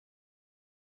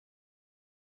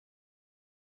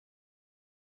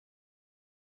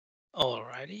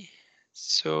Alrighty.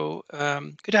 So,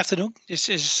 good afternoon. This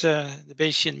is the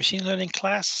Bayesian machine learning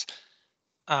class.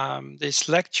 This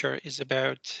lecture is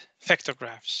about vector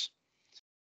graphs.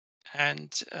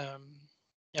 And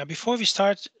yeah, before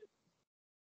I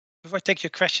take your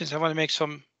questions, I want to make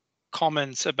some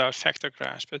comments about vector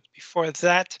graphs. But before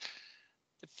that,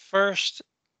 the first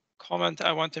comment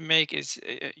I want to make is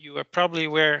you are probably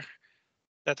aware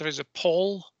that there is a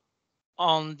poll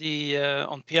on the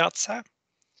on Piazza.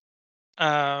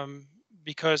 um,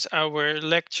 because our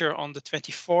lecture on the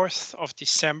 24th of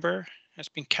December has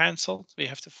been cancelled. We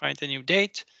have to find a new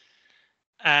date.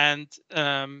 And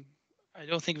I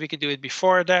don't think we can do it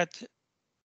before that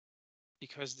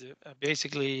because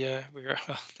basically we're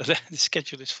the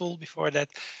schedule is full before that.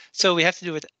 So we have to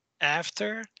do it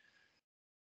after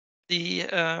the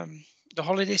um, the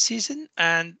holiday season.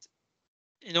 And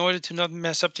in order to not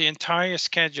mess up the entire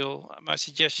schedule, my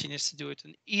suggestion is to do it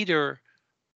on either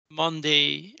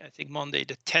Monday, I think Monday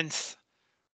the 10th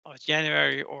of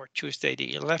January or Tuesday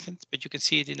the 11th, but you can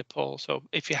see it in the poll. So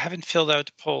if you haven't filled out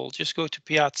the poll, just go to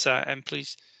Piazza and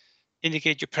please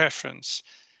indicate your preference.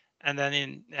 And then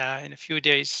in a few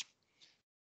days,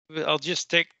 I'll just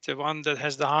take the one that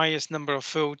has the highest number of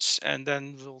votes, and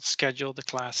then we'll schedule the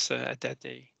class at that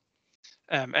day.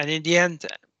 And in the end,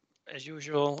 as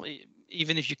usual,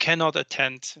 even if you cannot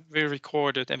attend, we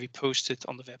record it and we post it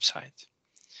on the website.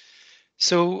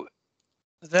 So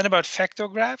then about vector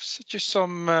graphs, just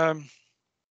some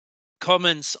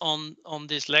comments on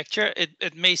this lecture.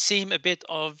 It may seem a bit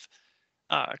of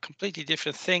a completely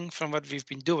different thing from what we've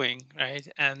been doing, right?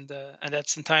 And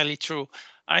that's entirely true.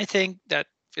 I think that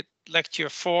with lecture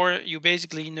 4, you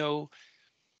basically know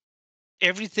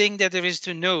everything that there is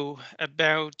to know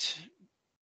about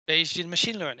Bayesian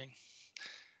machine learning,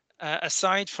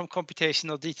 aside from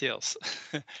computational details.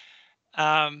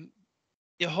 um,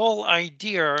 the whole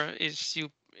idea is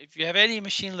if you have any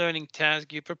machine learning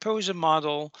task, you propose a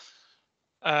model.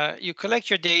 You collect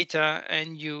your data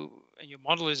and your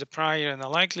model is a prior and a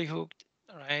likelihood,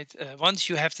 right? Once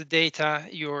you have the data,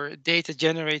 your data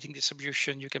generating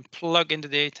distribution, you can plug in the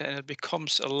data and it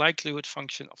becomes a likelihood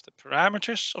function of the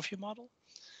parameters of your model.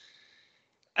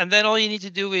 And then all you need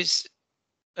to do is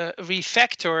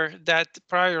refactor that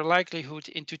prior likelihood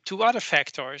into two other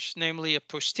factors, namely a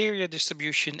posterior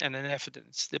distribution and an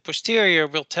evidence. The posterior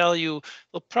will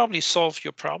probably solve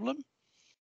your problem.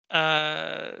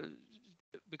 Uh,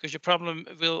 because your problem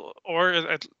will,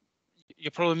 or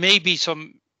your problem may be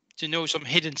to know some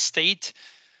hidden state,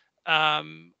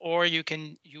 or you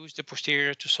can use the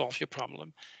posterior to solve your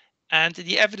problem. And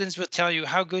the evidence will tell you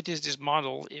how good is this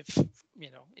model if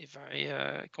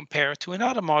I compare it to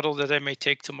another model that I may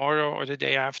take tomorrow or the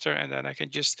day after, and then I can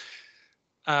just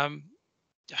um,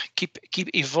 keep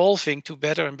evolving to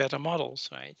better and better models,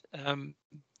 right?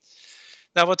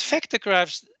 Now, what vector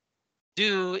graphs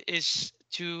do is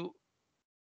to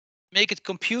make it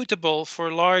computable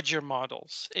for larger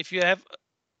models. If you have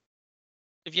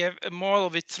a model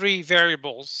with 3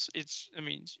 variables, it's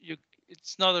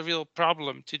not a real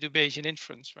problem to do Bayesian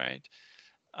inference, right?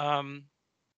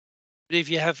 But if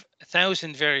you have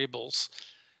 1,000 variables,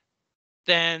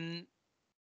 then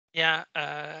yeah,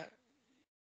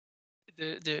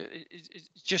 it's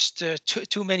just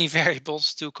too many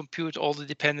variables to compute all the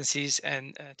dependencies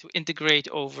and to integrate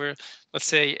over, let's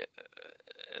say,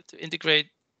 to integrate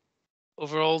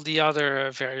over all the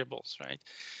other variables, right?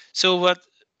 So what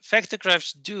vector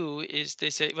graphs do is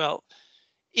they say, well,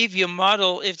 if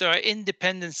there are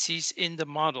independencies in the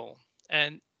model,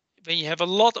 and when you have a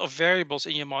lot of variables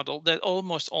in your model, that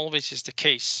almost always is the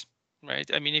case, right?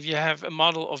 I mean, if you have a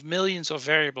model of millions of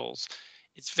variables,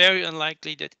 it's very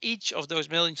unlikely that each of those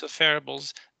millions of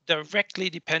variables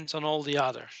directly depends on all the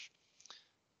others.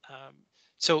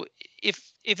 So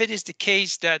if it is the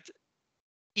case that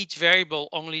each variable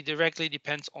only directly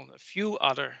depends on a few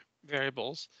other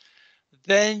variables,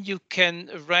 then you can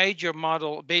write your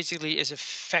model basically as a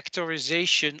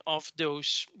factorization of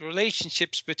those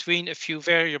relationships between a few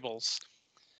variables.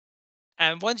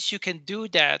 And once you can do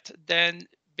that, then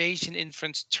Bayesian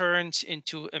inference turns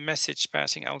into a message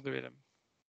passing algorithm.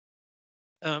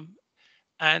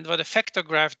 And what a vector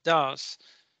graph does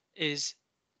is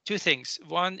two things.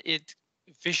 One, it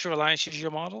visualizes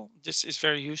your model. This is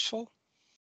very useful.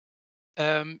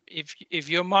 If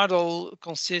your model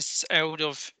consists out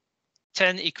of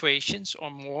 10 equations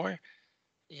or more,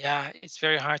 yeah, it's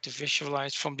very hard to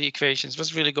visualize from the equations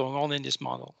what's really going on in this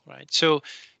model, right? So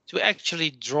to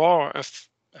actually draw a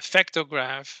vector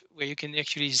graph where you can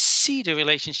actually see the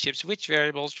relationships, which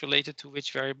variables related to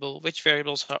which variable, which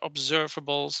variables are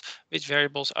observables, which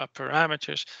variables are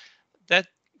parameters, that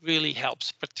really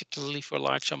helps, particularly for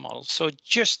larger models. So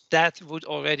just that would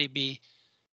already be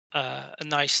a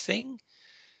nice thing.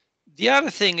 The other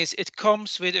thing is it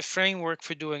comes with a framework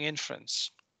for doing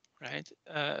inference, right?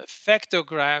 Vector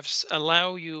graphs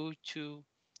allow you to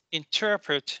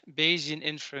interpret Bayesian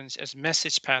inference as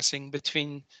message passing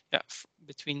between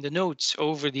between the nodes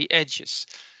over the edges,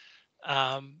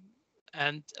 um,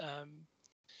 and um,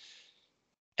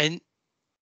 and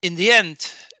in the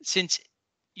end, since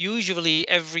usually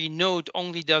every node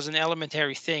only does an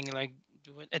elementary thing like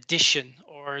do an addition,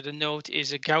 or the node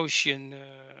is a Gaussian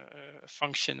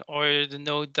function, or the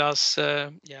node does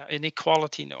an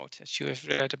equality node, as you have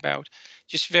read about,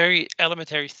 just very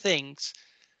elementary things,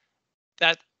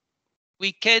 that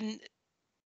we can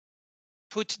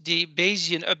put the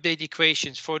Bayesian update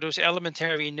equations for those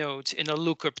elementary nodes in a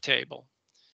lookup table.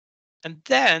 And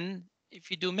then if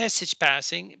you do message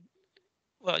passing,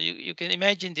 well, you can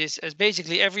imagine this as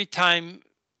basically every time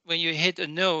when you hit a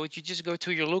node, you just go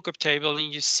to your lookup table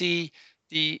and you see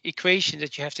the equation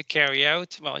that you have to carry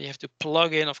out. Well, you have to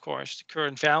plug in, of course, the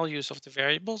current values of the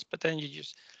variables, but then you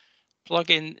just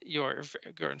plug in your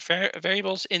current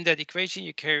variables in that equation,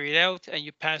 you carry it out, and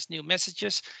you pass new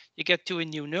messages. You get to a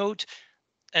new node,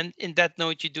 and in that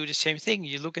node, you do the same thing.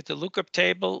 You look at the lookup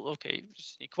table. Okay,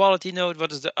 equality node.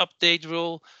 What is the update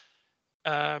rule?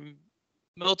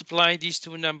 Multiply these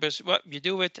two numbers, what you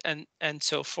do it, and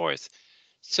so forth.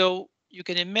 So you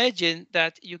can imagine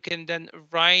that you can then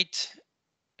write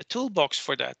a toolbox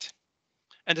for that,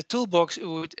 and the toolbox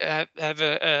would have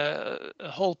a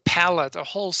whole palette, a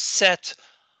whole set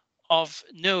of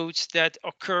nodes that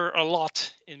occur a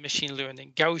lot in machine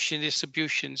learning: Gaussian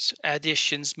distributions,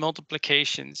 additions,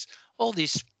 multiplications, all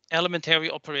these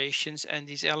elementary operations and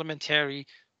these elementary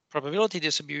probability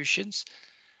distributions.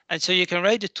 And so you can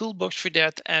write a toolbox for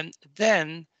that, and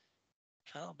then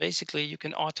basically you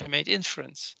can automate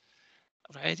inference,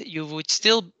 right? You would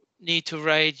still need to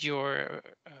write your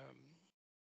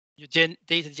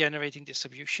data generating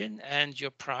distribution and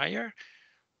your prior,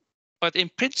 but in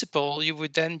principle, you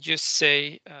would then just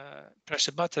say, press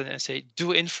a button and say,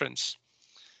 do inference.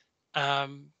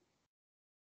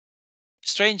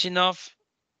 Strange enough,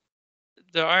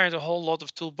 there aren't a whole lot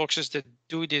of toolboxes that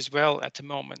do this well at the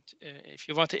moment. If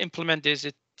you want to implement this,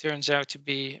 it turns out to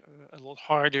be a lot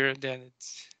harder than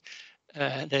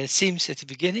it seems at the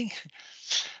beginning.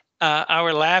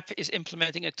 Our lab is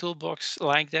implementing a toolbox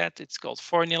like that. It's called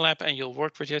Formulab, and you'll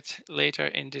work with it later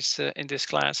in this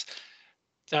class.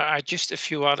 There are just a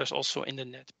few others also in the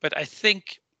net, but I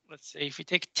think, let's say, if we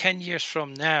take 10 years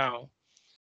from now,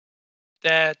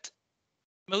 that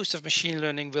most of machine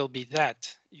learning will be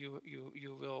that. You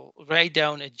will write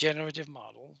down a generative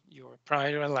model, your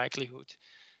prior and likelihood,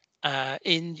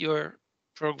 in your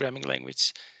programming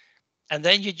language. And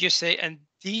then you just say, and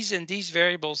these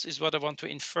variables is what I want to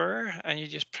infer, and you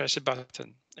just press a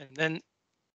button. And then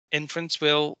inference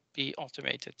will be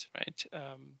automated, right?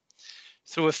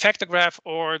 Through a vector graph,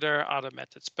 or there are other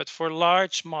methods. But for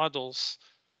large models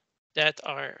that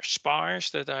are sparse,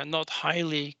 that are not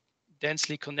highly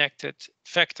densely connected,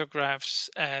 vector graphs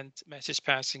and message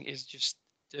passing is just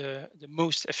the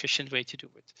most efficient way to do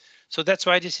it. So that's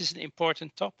why this is an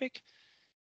important topic.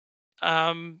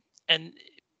 And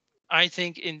I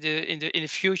think in the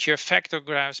future, vector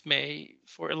graphs may,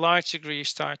 for a large degree,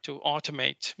 start to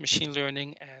automate machine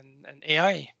learning and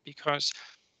AI, because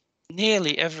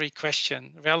nearly every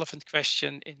question, relevant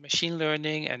question in machine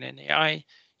learning and in AI,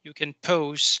 you can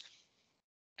pose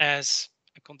as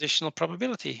a conditional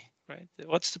probability, right?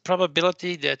 What's the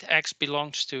probability that X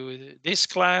belongs to this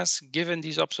class given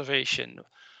this observation?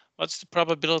 What's the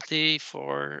probability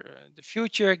for the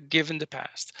future given the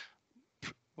past?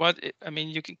 I mean,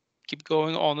 you can keep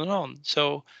going on and on.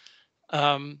 So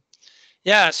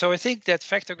yeah, so I think that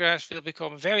vector graphs will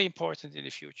become very important in the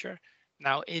future.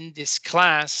 Now, in this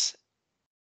class,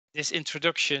 this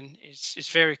introduction is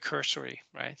very cursory,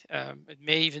 right? It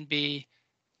may even be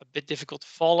a bit difficult to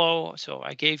follow. So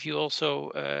I gave you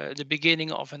also the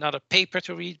beginning of another paper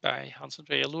to read by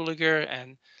Hans-Andrea Luliger,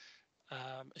 and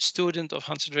a student of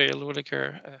Hans-Andrea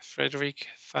Luliger, Frederic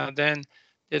van den,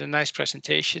 did a nice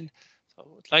presentation. So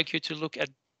I would like you to look at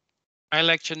my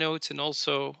lecture notes and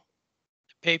also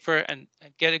the paper, and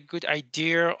get a good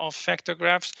idea of vector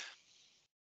graphs.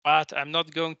 But I'm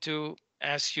not going to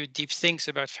ask you deep things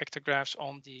about vector graphs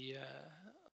on the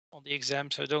exam,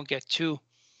 so don't get too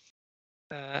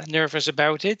nervous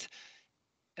about it.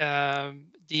 I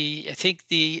think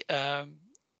the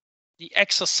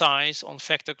exercise on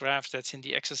vector graphs that's in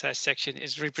the exercise section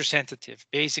is representative.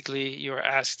 Basically, you're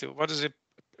asked to, what is a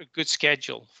good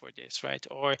schedule for this, right?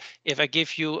 Or if I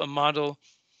give you a model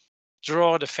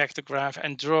draw the vector graph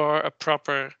and draw a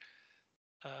proper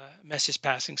message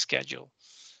passing schedule.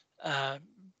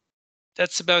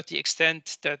 That's about the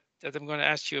extent that I'm going to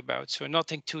ask you about. So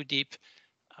nothing too deep.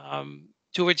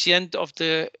 Towards the end of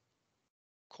the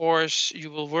course,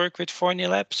 you will work with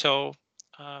Fornilab. So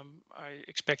I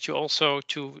expect you also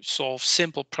to solve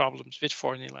simple problems with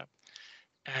Fornilab.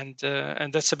 And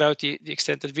that's about the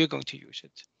extent that we're going to use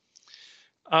it.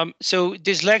 So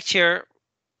this lecture,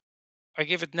 I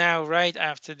give it now right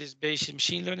after this basic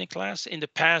machine learning class. In the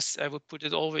past, I would put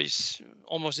it always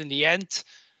almost in the end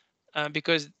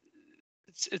because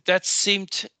that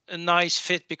seemed a nice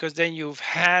fit, because then you've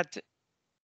had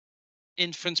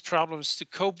inference problems to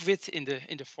cope with in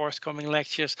the forthcoming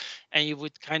lectures, and you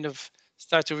would kind of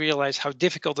start to realize how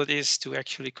difficult it is to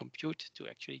actually compute, to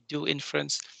actually do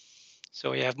inference.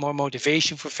 So you have more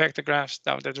motivation for vector graphs.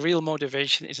 Now that real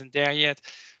motivation isn't there yet,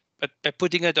 but by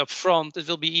putting it up front, it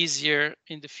will be easier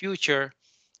in the future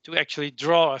to actually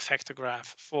draw a vector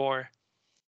graph for,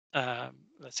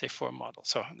 let's say, for a model.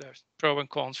 So there's pro and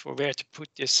cons for where to put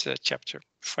this chapter.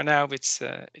 For now, it's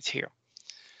here.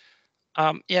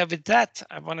 Yeah, with that,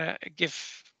 I want to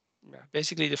give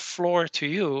basically the floor to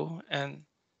you and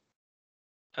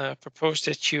propose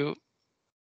that you,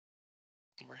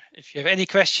 if you have any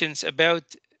questions about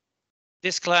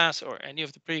this class or any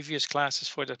of the previous classes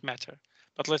for that matter,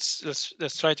 but let's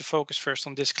try to focus first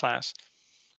on this class.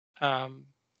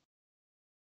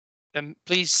 Then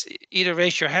please either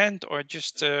raise your hand or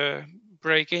just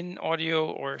break in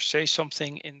audio or say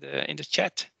something in the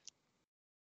chat.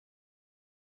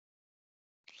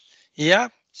 Yeah,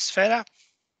 Sfera.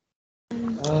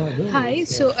 Hi,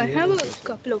 so I have a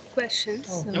couple of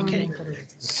questions. Okay.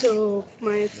 So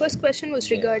my first question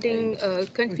was regarding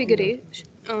configuration.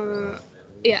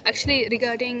 Actually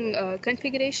regarding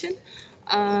configuration.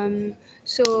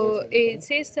 So it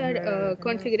says that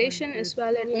configuration is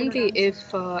valid only if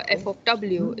f of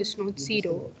w is not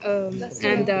zero,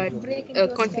 and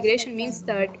that configuration means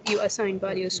that you assign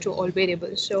values to all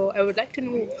variables. So I would like to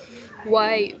know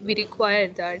why we require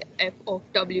that f of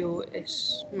w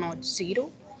is not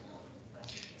zero.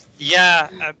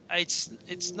 Yeah,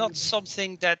 it's not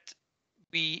something that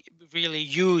we really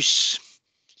use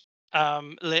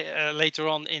later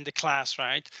on in the class,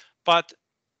 right? But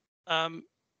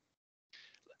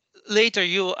later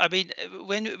I mean,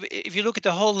 if you look at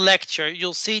the whole lecture,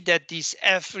 you'll see that this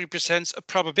f represents a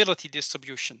probability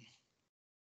distribution,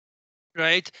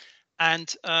 right?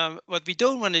 And what we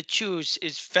don't want to choose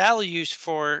is values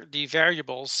for the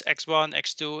variables x1,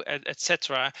 x2,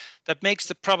 etc. that makes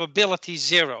the probability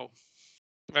zero,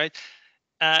 right?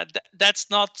 That's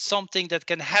not something that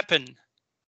can happen,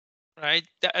 right?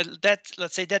 That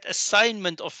let's say that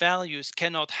assignment of values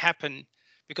cannot happen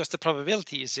because the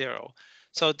probability is zero.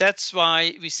 So that's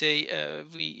why we say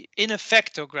we in a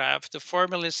vector graph, the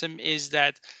formalism is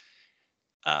that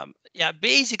yeah,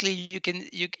 basically you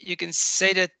can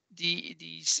say that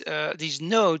these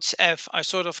nodes f are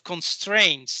sort of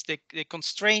constraints. They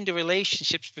constrain the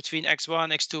relationships between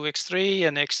x1, x2, x3,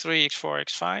 and x3, x4,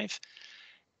 x5,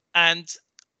 and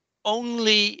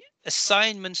only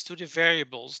assignments to the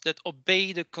variables that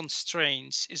obey the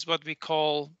constraints is what we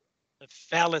call a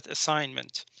valid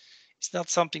assignment. It's not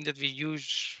something that we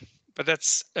use, but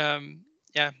that's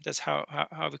yeah, that's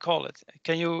how we call it.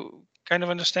 Can you kind of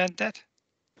understand that?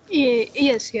 Yeah,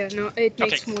 yes, yeah, no, it Okay.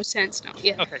 makes more sense now.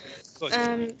 Yeah. Okay.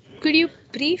 Good. Could you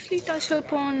briefly touch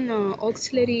upon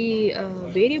auxiliary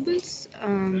variables?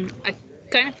 I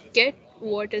kind of get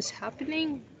what is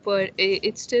happening, but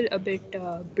it's still a bit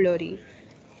blurry.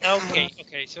 Okay.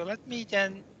 Okay. So let me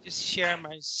then just share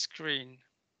my screen.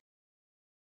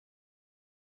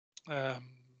 Um,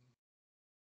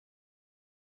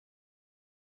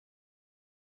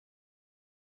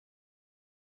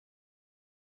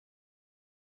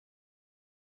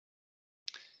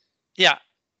 yeah.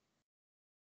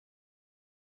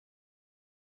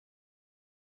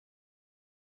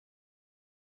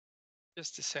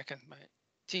 Just a second. My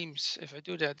Teams, if I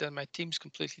do that, then my Teams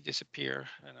completely disappear,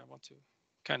 and I want to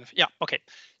kind of, yeah, okay.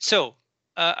 So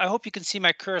I hope you can see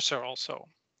my cursor also.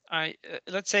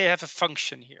 Let's say I have a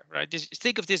function here, right?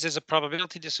 Think of this as a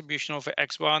probability distribution over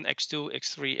x1, x2,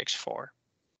 x3, x4.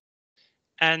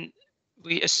 And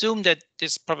we assume that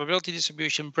this probability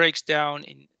distribution breaks down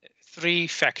in three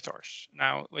factors.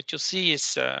 Now, what you'll see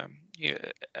is FA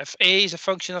is a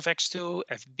function of x2,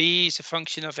 FB is a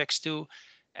function of x2,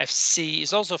 FC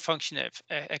is also a function of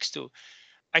x2.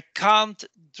 I can't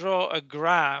draw a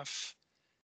graph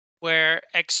where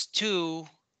x2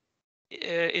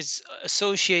 is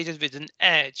associated with an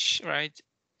edge, right?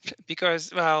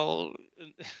 because, well,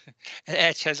 an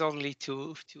edge has only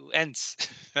two ends,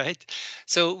 right?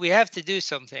 So we have to do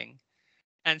something.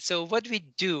 And so what we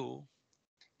do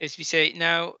is we say,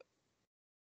 now,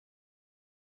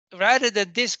 rather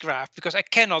than this graph, because I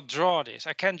cannot draw this,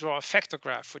 I can't draw a vector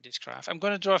graph for this graph. I'm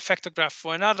going to draw a vector graph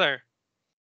for another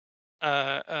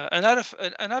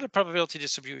probability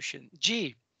distribution,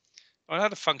 G, or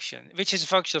another function, which is a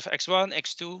function of x1,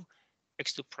 x2,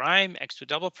 x2 prime, x2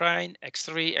 double prime,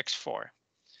 x3, x4.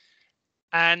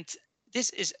 And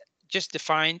this is just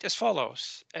defined as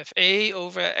follows: fa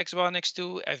over x1,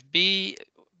 x2, fb,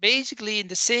 basically in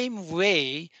the same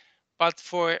way, but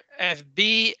for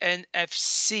fb and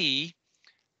fc,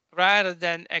 rather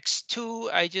than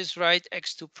x2, I just write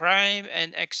x2 prime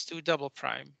and x2 double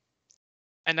prime.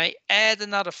 And I add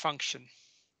another function.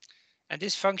 And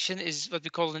this function is what we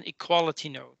call an equality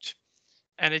node.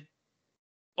 And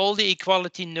all the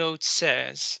equality node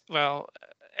says, well,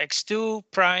 x2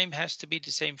 prime has to be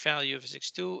the same value as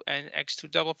x2, and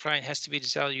x2 double prime has to be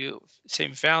the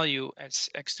same value as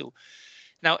x2.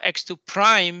 Now, x2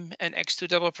 prime and x2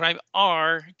 double prime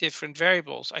are different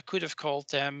variables. I could have called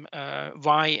them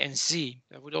y and z.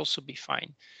 That would also be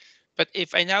fine. But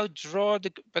if I now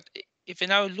if I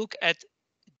now look at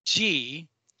G,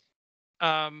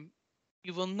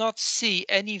 you will not see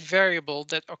any variable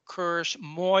that occurs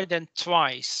more than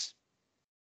twice,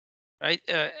 right?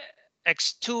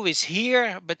 X2 is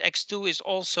here, but X2 is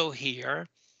also here.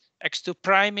 X2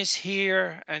 prime is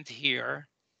here and here.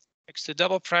 X2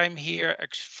 double prime here,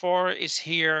 X4 is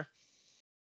here.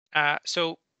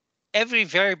 So every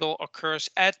variable occurs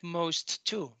at most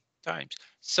 2 times.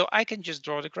 So I can just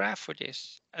draw the graph for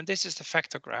this. And this is the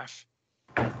vector graph.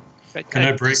 Right? Can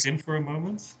I break in for a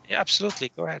moment? Yeah,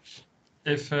 absolutely. Go ahead.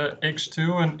 If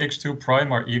x2 and x2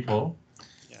 prime are equal,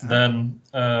 Yeah. then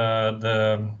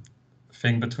the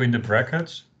thing between the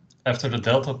brackets after the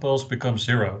delta pulse becomes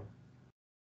 0.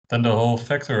 Then the whole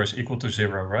vector is equal to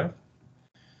 0, right?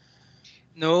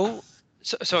 No,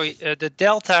 sorry, the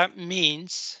delta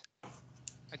means,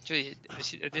 actually,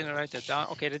 I didn't write that down.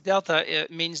 Okay, the delta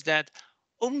means that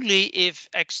only if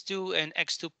x2 and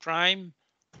x2 prime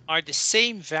are the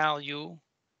same value,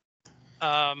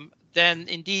 then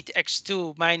indeed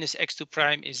x2 minus x2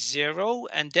 prime is 0,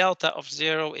 and delta of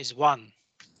 0 is 1.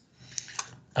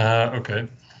 Okay.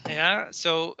 Yeah,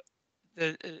 so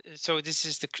this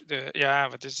is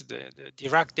but this is the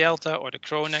Dirac delta or the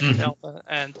Kronecker delta,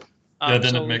 and yeah,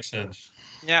 then it makes sense.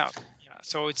 Yeah,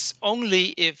 so it's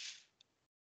only if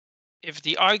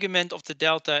the argument of the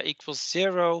delta equals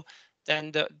 0,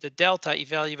 then the delta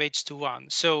evaluates to 1.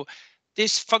 So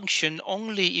this function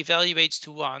only evaluates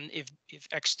to 1 if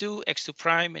x2, x2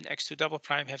 prime, and x2 double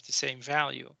prime have the same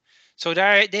value. So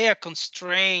they are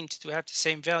constrained to have the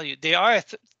same value. They are,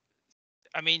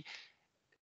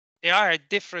 they are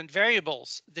different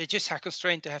variables. They just are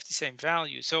constrained to have the same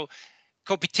value. So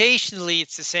computationally,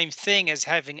 it's the same thing as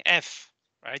having f,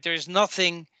 right? There is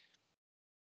nothing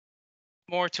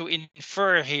more to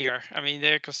infer here. I mean,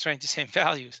 they're constrained to same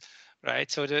values,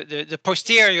 right? So the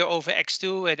posterior over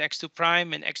x2 and x2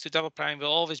 prime and x2 double prime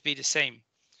will always be the same.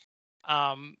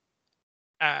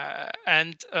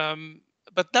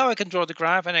 But now I can draw the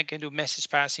graph and I can do message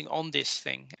passing on this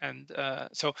thing. And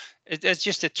so it's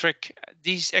just a trick.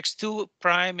 These x2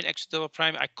 prime and x2 double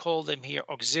prime, I call them here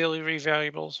auxiliary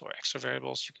variables or extra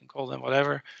variables, you can call them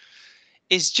whatever.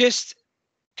 It's just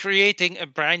creating a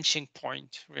branching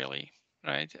point, really,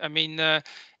 right? I mean,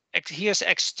 here's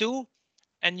x2,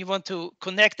 and you want to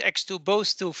connect x2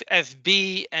 both to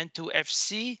fb and to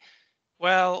fc.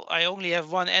 Well, I only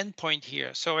have one endpoint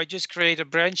here, so I just create a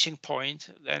branching point.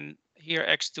 Then here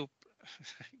x2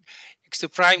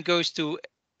 prime goes to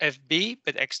fb,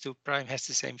 but x2 prime has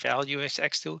the same value as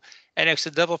x2, and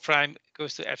x2 double prime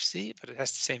goes to fc, but it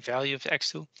has the same value of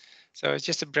x2. So it's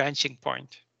just a branching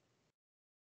point.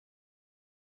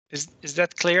 Is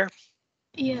that clear?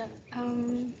 Yeah.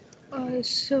 I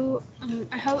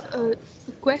have a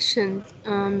question.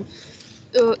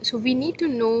 So we need to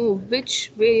know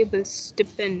which which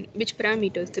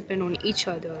parameters depend on each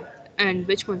other, and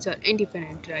which ones are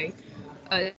independent, right?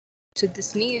 So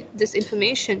this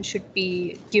information should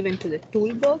be given to the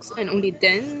toolbox, and only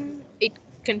then it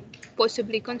can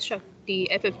possibly construct the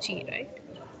FFG, right?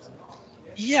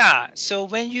 Yeah. So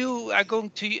when you are going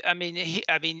to,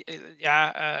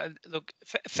 look,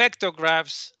 vector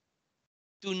graphs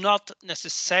do not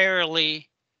necessarily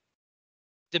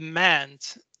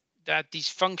demand that these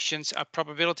functions are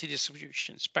probability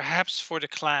distributions. Perhaps for the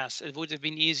class, it would have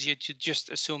been easier to just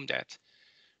assume that.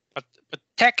 But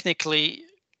technically,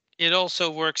 it also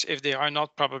works if they are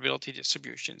not probability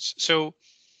distributions. So,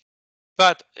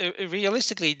 But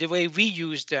realistically, the way we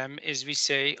use them is we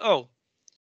say, oh,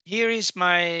 here is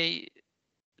my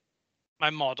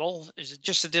model. Is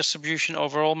just a distribution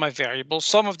over all my variables.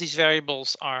 Some of these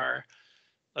variables are,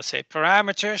 let's say,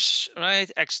 parameters, right?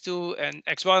 X2 and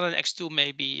X1 and X2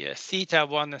 may be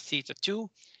theta1 and theta2,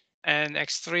 and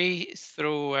X3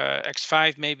 through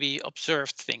X5 may be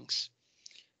observed things,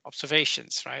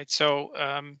 observations, right? So,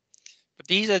 but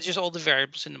these are just all the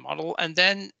variables in the model, and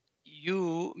then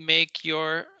you make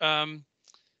your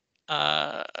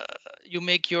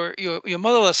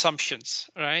model assumptions,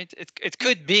 right? It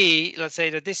could be, let's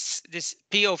say that this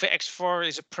P over X4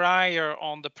 is a prior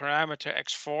on the parameter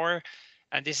X4,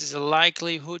 and this is a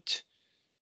likelihood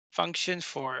function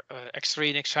for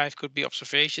X3 and X5 could be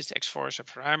observations. X4 is a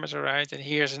parameter, right? And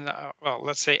here's an, well,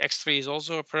 let's say X3 is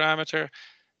also a parameter,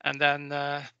 and then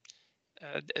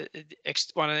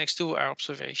X1 and X2 are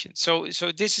observations. So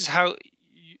this is how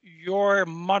your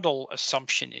model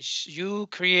assumption is. You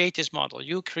create this model,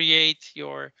 you create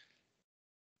your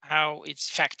how it's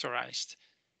factorized,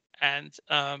 and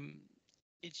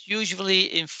it's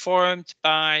usually informed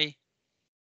by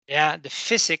the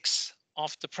physics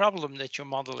of the problem that you're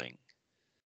modeling.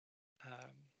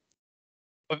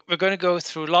 We're going to go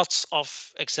through lots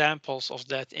of examples of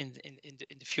that in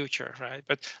the future, right?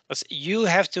 But you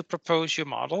have to propose your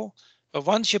model. But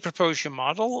once you propose your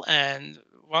model, and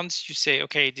once you say,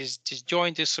 okay, this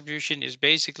joint distribution is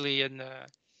basically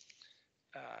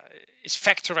is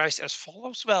factorized as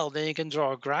follows, well, then you can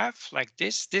draw a graph like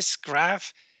this. This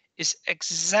graph is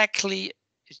exactly,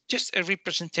 it's just a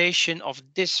representation of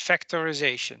this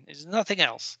factorization. It's nothing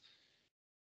else.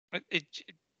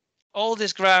 All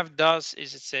this graph does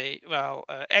is it say, well,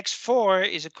 X4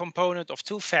 is a component of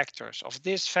two factors, of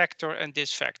this factor and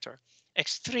this factor.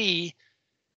 X3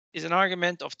 is an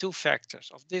argument of two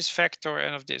factors, of this factor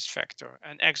and of this factor.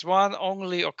 And X1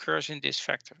 only occurs in this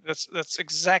factor. That's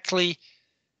exactly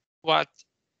what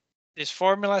this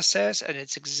formula says, and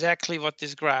it's exactly what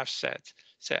this graph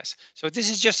says. So this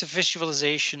is just a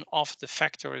visualization of the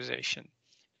factorization.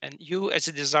 And you as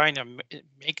a designer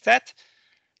make that.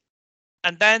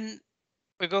 And then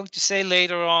we're going to say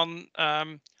later on,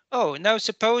 oh, now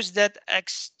suppose that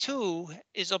X2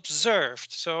 is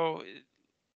observed. So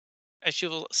as you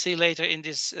will see later in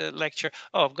this lecture,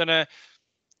 oh, I'm gonna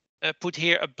put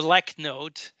here a black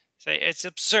note, say it's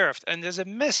observed, and there's a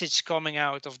message coming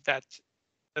out of that.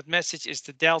 That message is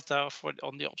the delta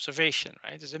on the observation,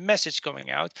 right? There's a message coming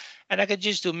out, and I can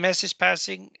just do message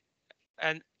passing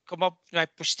and come up with my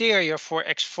posterior for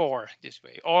X4 this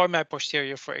way, or my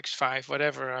posterior for X5,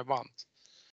 whatever I want.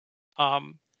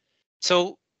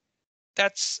 So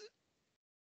that's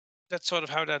sort of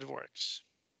how that works.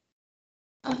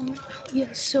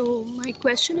 Yes, so my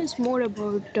question is more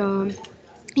about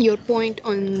your point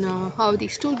on how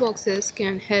these toolboxes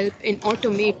can help in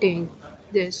automating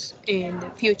this in the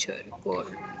future for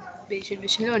Bayesian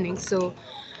machine learning. So,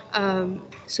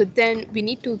 so then we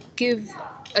need to give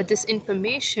this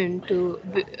information to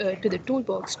the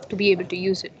toolbox to be able to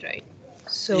use it, right?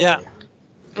 So Yeah.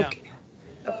 Okay.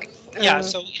 Okay. Yeah.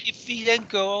 So if we then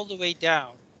go all the way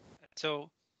down, so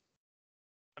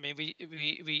I mean, we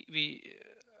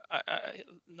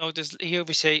notice here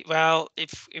we say, well,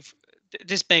 if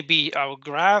this may be our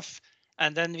graph,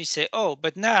 and then we say, oh,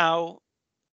 but now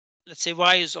let's say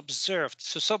y is observed,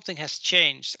 so something has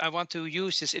changed. I want to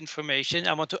use this information.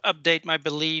 I want to update my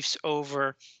beliefs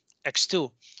over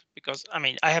X2 because I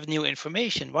mean I have new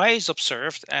information. Y is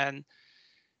observed, and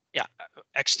yeah,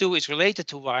 X2 is related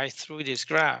to Y through this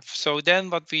graph. So then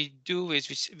what we do is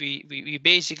we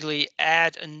basically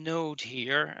add a node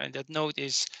here, and that node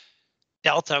is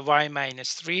delta Y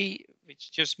minus 3,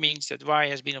 which just means that Y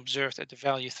has been observed at the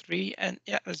value 3. And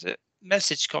yeah, there's a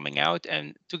message coming out.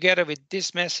 And together with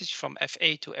this message from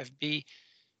FA to FB,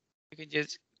 you can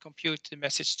just compute the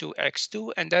message to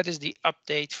X2, and that is the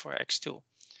update for X2.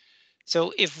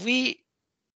 So if we,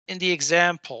 in the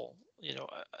example,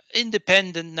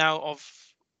 independent now of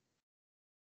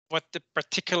what the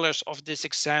particulars of this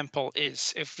example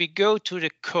is, if we go to the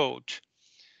code,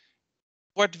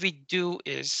 what we do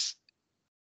is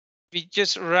we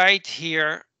just write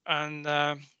here on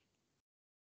a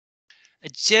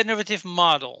generative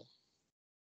model.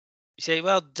 You say,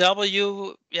 well,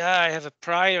 W, yeah, I have a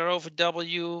prior over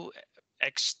W,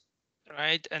 X,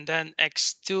 right? And then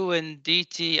X2 and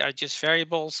DT are just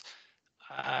variables.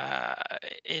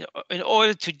 In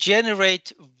order to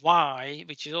generate Y,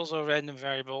 which is also a random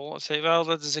variable, I'll say, well,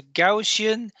 that is a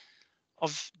Gaussian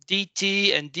of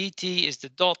dt, and dt is the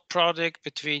dot product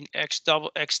between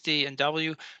xt and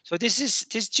w. So this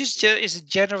just is a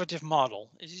generative model.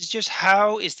 It is just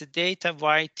how is the data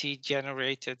yt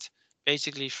generated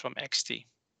basically from xt.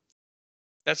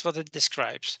 That's what it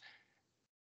describes.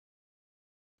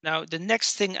 Now, the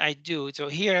next thing I do, so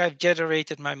here I've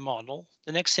generated my model.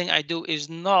 The next thing I do is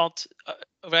not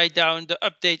write down the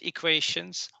update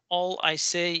equations. All I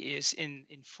say is in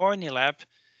Formulab,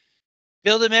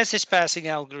 build a message passing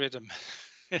algorithm.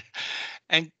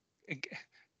 And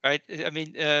right, I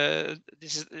mean,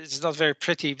 this is not very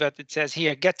pretty, but it says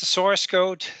here, get the source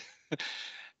code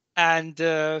and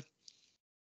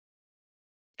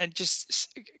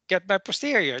just get my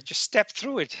posterior, just step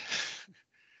through it.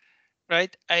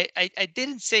 Right? I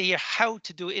didn't say here how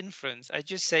to do inference. I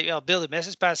just say, well, build a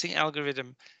message passing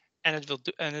algorithm, and it will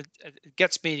do, and it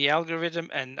gets me the algorithm,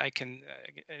 and I can,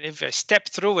 if I step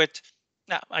through it,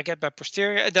 now I get my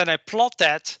posterior, and then I plot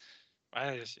that.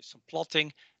 Right? There's some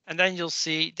plotting, and then you'll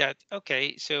see that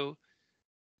okay, so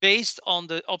based on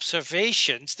the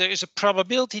observations, there is a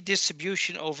probability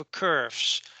distribution over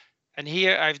curves, and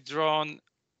here I've drawn,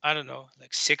 I don't know,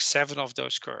 like 6, 7 of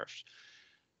those curves.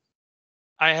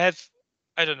 I have,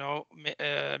 I don't know,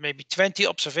 maybe 20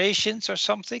 observations or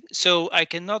something. So I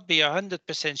cannot be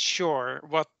 100% sure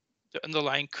what the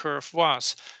underlying curve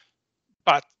was.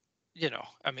 But, you know,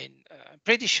 I mean, I'm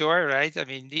pretty sure, right? I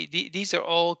mean, these are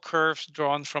all curves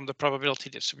drawn from the probability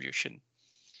distribution.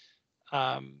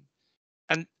 But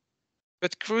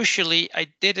crucially, I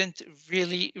didn't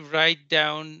really write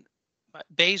down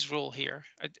Bayes' rule here.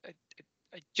 I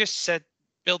just said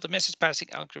build a message passing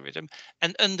algorithm,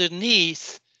 and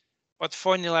underneath, what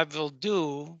Formulab will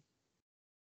do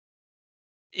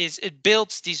is it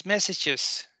builds these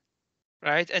messages,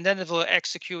 right? And then it will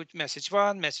execute message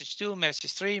 1, message 2,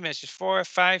 message 3, message 4,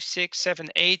 5, 6, 7,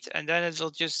 8, and then it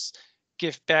will just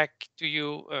give back to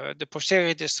you the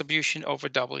posterior distribution over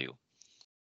W.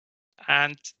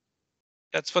 And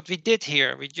that's what we did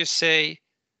here. We just say,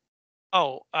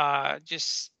 oh,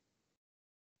 just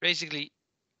basically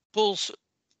pull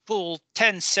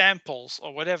 10 samples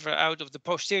or whatever out of the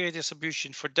posterior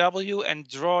distribution for W and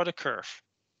draw the curve.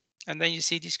 And then you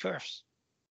see these curves,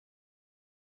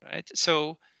 right?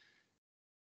 So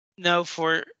now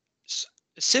for a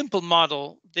simple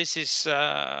model, this is,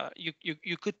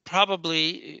 you could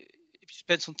probably, if you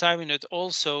spend some time in it,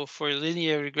 also for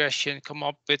linear regression, come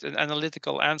up with an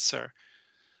analytical answer.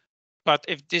 But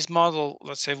if this model,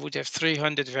 let's say, would have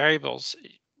 300 variables,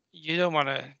 you don't want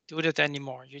to do that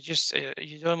anymore. You just,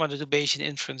 you don't want to do Bayesian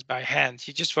inference by hand.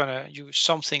 You just want to use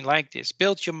something like this.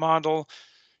 Build your model.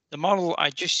 The model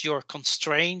are just your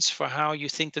constraints for how you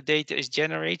think the data is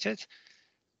generated.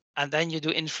 And then you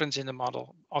do inference in the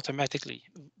model automatically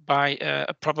by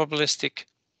a probabilistic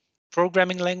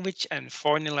programming language, and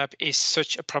Formulab is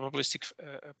such a probabilistic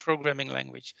programming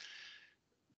language.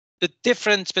 The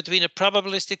difference between a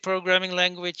probabilistic programming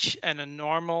language and a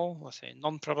normal, let's say,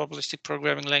 non-probabilistic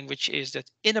programming language is that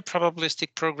in a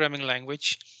probabilistic programming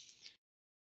language,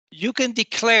 you can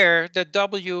declare that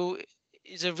W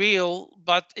is a real,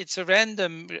 but it's a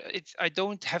random. I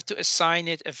don't have to assign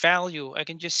it a value. I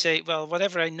can just say, well,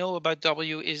 whatever I know about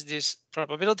W is this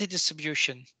probability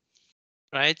distribution,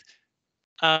 right?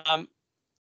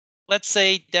 Let's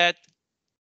say that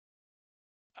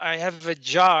I have a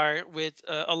jar with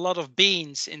a lot of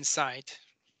beans inside,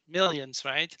 millions,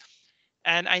 right?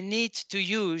 And I need to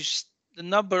use the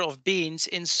number of beans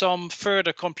in some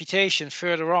further computation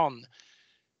further on.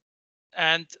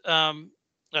 And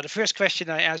the first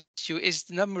question I asked you is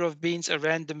the number of beans a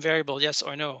random variable, yes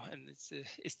or no? And it's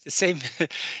the same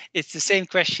it's the same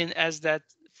question as that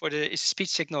for the speech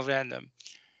signal random.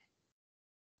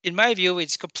 In my view,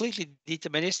 it's completely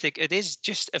deterministic. It is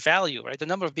just a value, right? The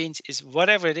number of beans is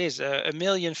whatever it is,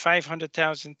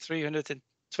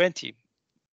 1,500,320,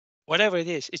 whatever it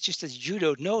is. It's just that you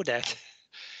don't know that.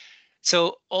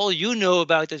 So all you know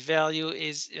about that value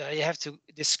is you have to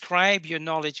describe your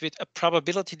knowledge with a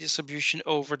probability distribution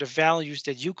over the values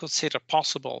that you consider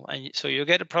possible. And so you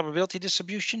get a probability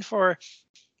distribution for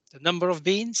the number of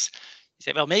beans. You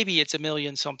say, well, maybe it's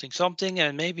 1,000,000 something something,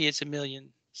 and maybe it's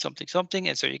 1,000,000 something something.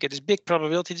 And so you get this big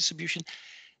probability distribution.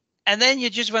 And then you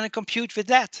just want to compute with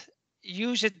that.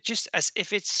 Use it just as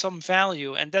if it's some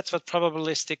value. And that's what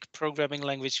probabilistic programming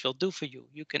language will do for you.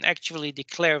 You can actually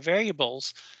declare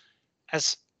variables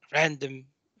as random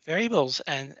variables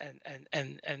and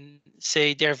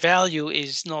say their value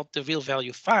is not the real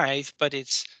value 5, but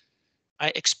it's,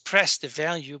 I express the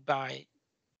value by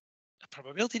a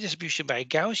probability distribution by a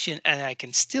Gaussian, and I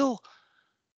can still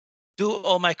do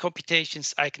all my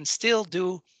computations. I can still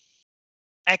do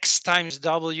X times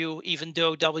W, even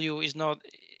though W is not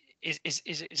is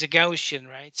a Gaussian,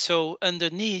 right? So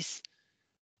underneath,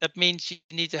 that means you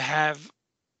need to have,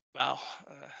 well,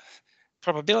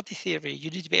 probability theory, you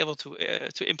need to be able to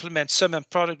implement sum and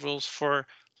product rules for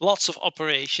lots of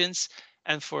operations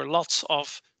and for lots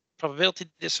of probability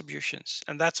distributions,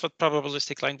 and that's what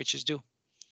probabilistic languages do,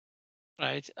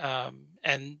 right?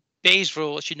 And Bayes'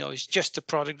 rule, as you know, is just the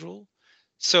product rule.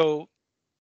 So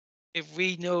if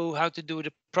we know how to do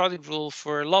the product rule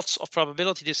for lots of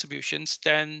probability distributions,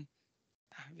 then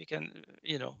we can,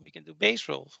 we can do Bayes'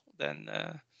 rule. Then,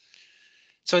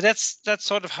 so that's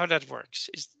sort of how that works.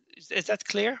 Is that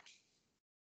clear?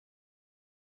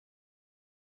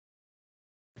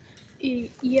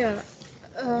 Yeah.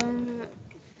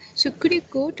 So could you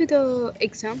go to the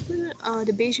example,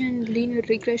 the Bayesian linear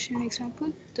regression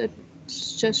example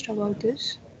that's just about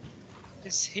this?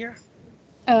 This here?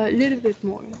 A little bit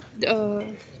more.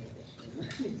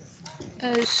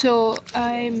 So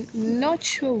I'm not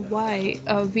sure why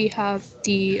we have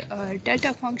the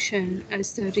delta function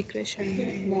as the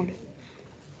regression model.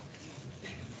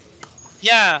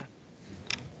 Yeah,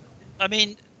 I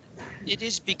mean, it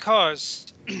is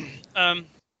because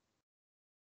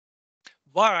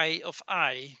y of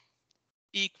I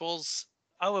equals,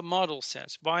 our model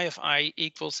says y of I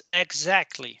equals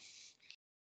exactly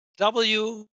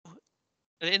w,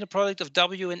 the inner product of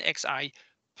w and xi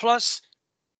plus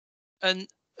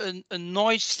a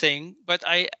noise thing, but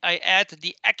I add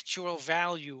the actual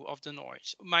value of the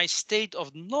noise. My state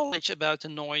of knowledge about the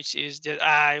noise is that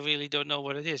I really don't know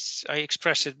what it is. I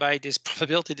express it by this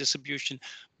probability distribution,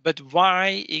 but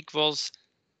y equals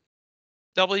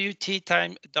wt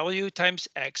times w times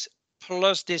x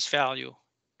plus this value,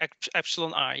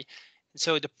 epsilon I.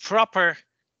 So the proper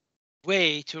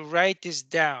way to write this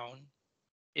down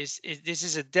is this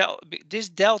is this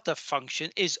delta function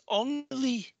is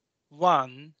only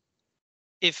one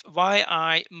if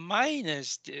yi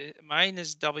minus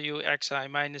wxi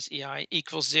minus ei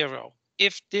equals 0.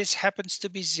 If this happens to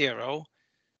be 0,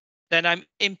 then I'm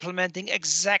implementing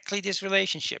exactly this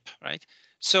relationship, right?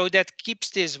 So that keeps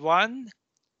this 1,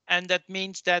 and that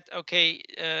means that, okay,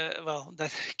 well,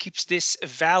 that keeps this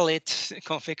valid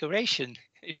configuration,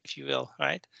 if you will,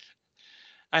 right?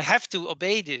 I have to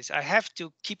obey this. I have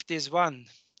to keep this 1.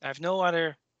 I have no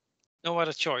other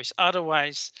choice.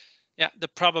 Otherwise, yeah, the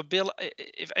probability,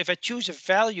 if I choose a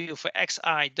value for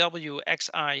xi, w,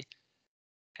 xi,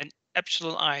 and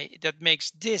epsilon I that makes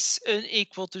this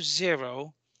unequal to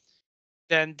 0,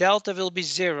 then delta will be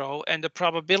 0, and the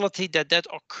probability that that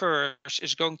occurs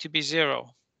is going to be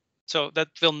 0. So that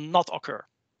will not occur.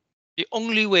 The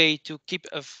only way to keep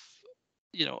a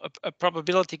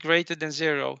probability greater than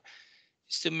 0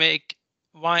 is to make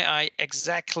yi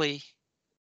exactly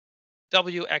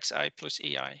wxi plus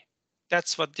ei.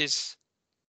 That's what this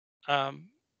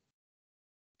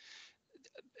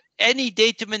any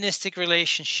deterministic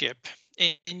relationship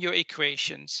in your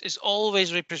equations is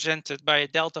always represented by a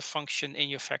delta function in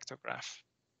your vector graph.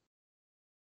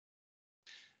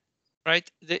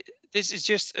 Right? This is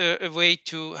just a way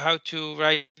to how to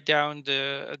write down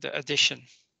the addition.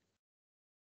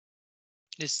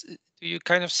 Do you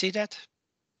kind of see that?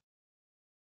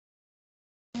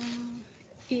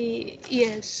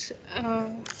 Yes.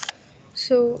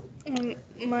 So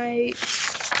my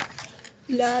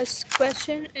last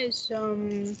question is uh,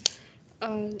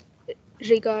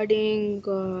 regarding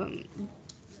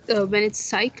when it's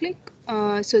cyclic.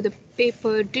 So the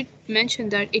paper did mention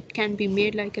that it can be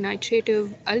made like an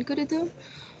iterative algorithm,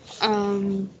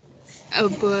 um,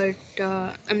 but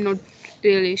I'm not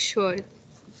really sure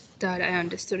that I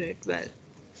understood it well.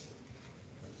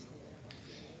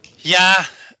 Yeah.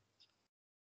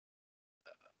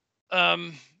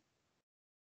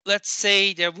 Let's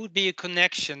say there would be a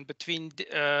connection between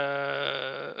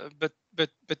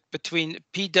between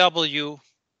PW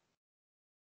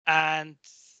and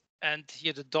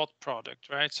here the dot product,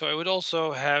 right? So I would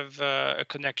also have a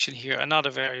connection here, another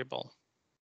variable.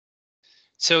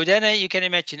 So then you can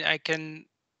imagine I can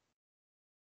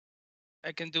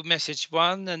do message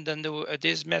 1 and then do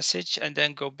this message and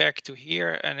then go back to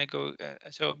here and I go.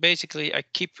 So basically I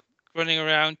keep running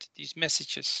around these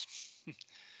messages,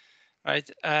 right?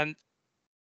 And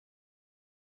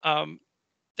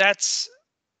that's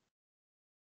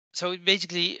so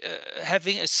basically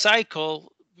having a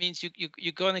cycle means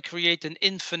you're going to create an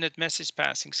infinite message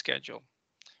passing schedule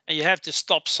and you have to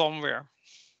stop somewhere.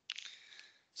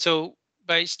 So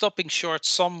by stopping short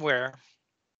somewhere,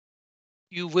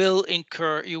 you will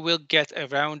get a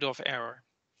round of error.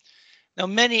 Now,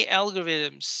 many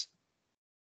algorithms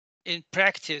in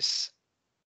practice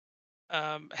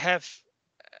have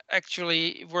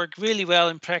actually work really well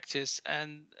in practice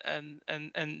and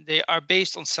they are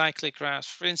based on cyclic graphs.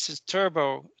 For instance,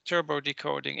 turbo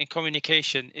decoding in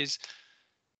communication is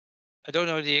I don't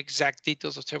know the exact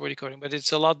details of turbo decoding, but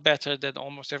it's a lot better than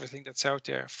almost everything that's out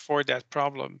there for that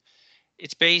problem.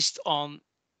 It's based on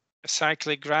a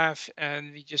cyclic graph,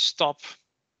 and we just stop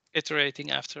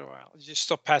iterating after a while. You just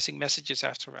stop passing messages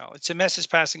after a while. It's a message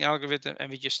passing algorithm, and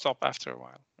we just stop after a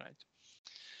while, right?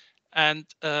 And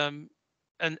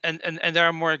there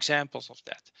are more examples of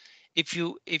that. If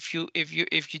you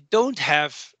don't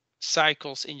have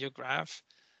cycles in your graph,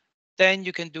 then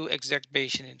you can do exact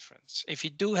Bayesian inference. If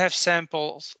you do have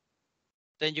samples,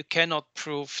 then you cannot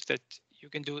prove that you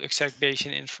can do exact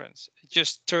Bayesian inference. It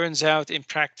just turns out in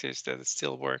practice that it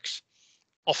still works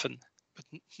often, but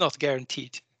not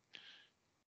guaranteed.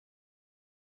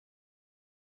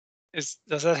 Does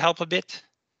that help a bit?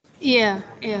 Yeah.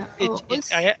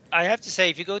 I have to say,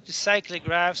 if you go to cyclic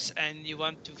graphs and you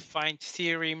want to find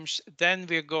theorems, then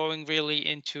we're going really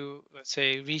into, let's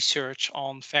say, research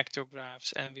on vector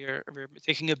graphs, and we're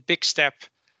taking a big step,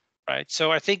 right?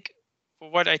 So I think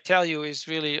what I tell you is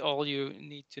really all you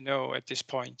need to know at this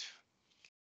point.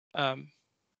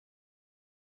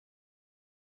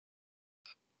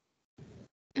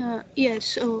 Yes.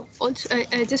 So also,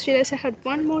 I just realized I had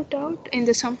one more doubt in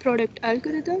the sum product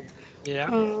algorithm.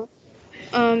 Yeah.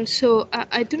 So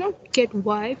I do not get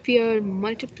why we are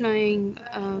multiplying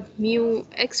mu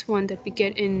x1 that we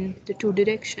get in the two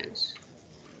directions.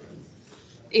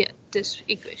 Yeah, this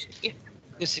equation. Yeah.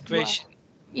 This Why? equation.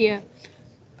 Yeah.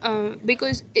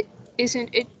 Because it isn't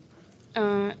it.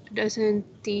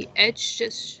 Doesn't the edge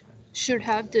just should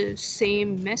have the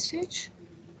same message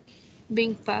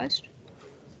being passed?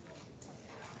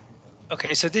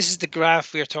 Okay, so this is the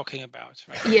graph we are talking about,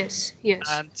 right? Yes. Yes.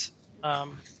 And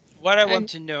what I want And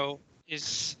to know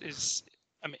is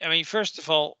I mean, first of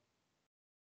all,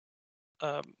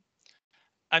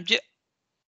 I'm just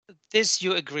this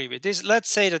you agree with this. Let's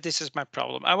say that this is my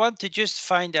problem. I want to just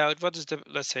find out what is the,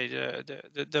 let's say,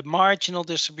 the marginal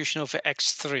distribution over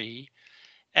x3,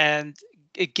 and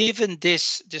given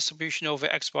this distribution over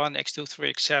x1, x2,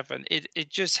 3, x7, it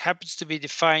just happens to be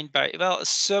defined by, well,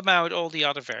 sum out all the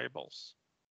other variables.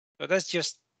 So that's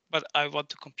just what I want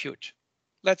to compute.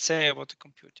 Let's say I want to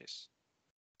compute this.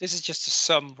 This is just a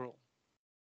sum rule.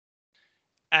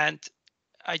 And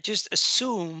I just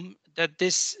assume that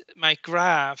this, my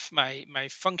graph, my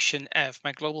function f,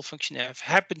 my global function f,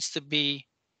 happens to be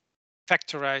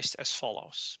factorized as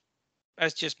follows.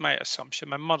 That's just my assumption,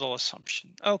 my model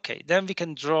assumption. Okay, then we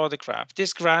can draw the graph.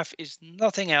 This graph is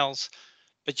nothing else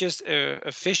but just a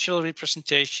visual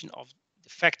representation of the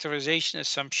factorization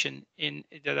assumption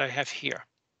that I have here.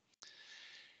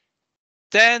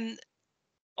 Then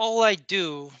all I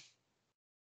do,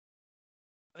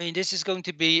 I mean, this is going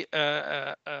to be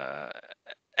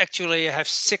actually I have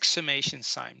 6 summation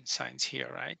signs here,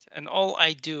 right? And all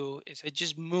I do is I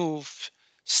just move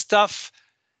stuff.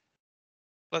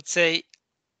 Let's say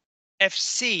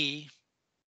FC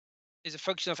is a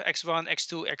function of x1,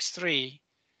 x2, x3.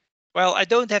 Well, I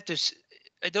don't have to.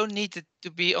 I don't need it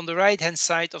to be on the right-hand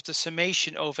side of the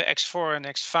summation over x4 and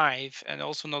x5, and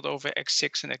also not over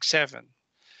x6 and x7.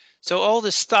 So all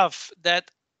the stuff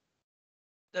that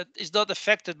is not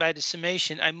affected by the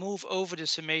summation, I move over the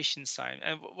summation sign.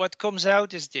 And what comes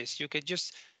out is this. You can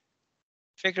just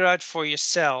figure out for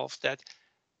yourself that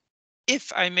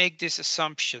if I make this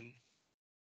assumption,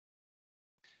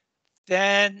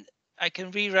 then I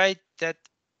can rewrite that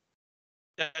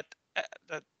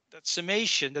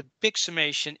summation, that big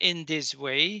summation, in this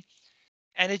way.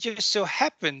 And it just so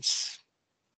happens,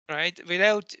 right,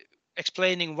 without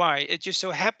explaining why, it just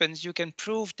so happens you can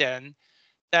prove then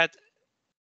that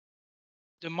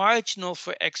the marginal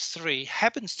for x3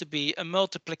 happens to be a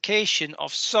multiplication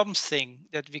of something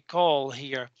that we call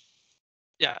here,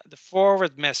 yeah, the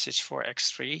forward message for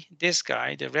x3, this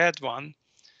guy, the red one,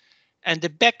 and the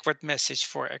backward message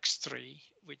for x3,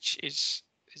 which is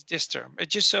this term. It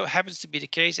just so happens to be the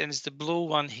case, and it's the blue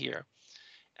one here.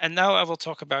 And now I will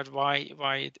talk about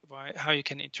how you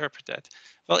can interpret that.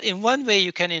 Well, in one way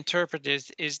you can interpret this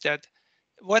is that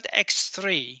what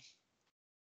x3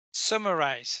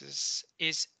 summarizes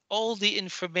is all the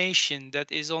information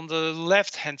that is on the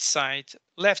left-hand side,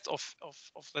 left of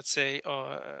let's say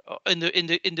in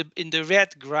the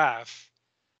red graph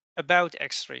about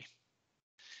x3.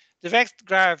 The red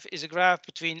graph is a graph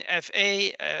between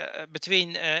FA,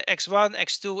 between x1,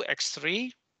 x2,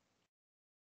 x3,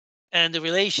 and the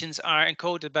relations are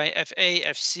encoded by FA,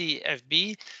 FC,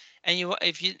 FB. And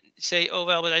if you say, oh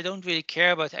well, but I don't really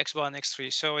care about x1,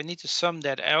 x3, so I need to sum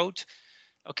that out.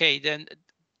 Okay, then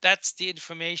that's the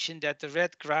information that the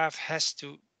red graph has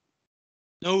to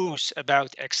knows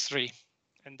about x3,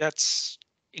 and that's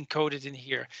encoded in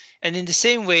here. And in the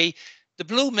same way,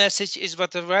 The blue message is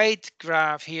what the right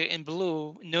graph here in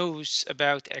blue knows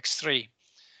about X3.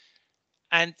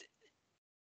 And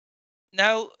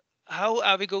now, how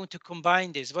are we going to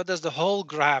combine this? What does the whole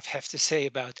graph have to say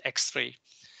about X3?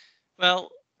 Well,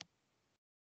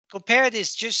 compare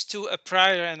this just to a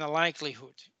prior and a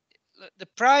likelihood. The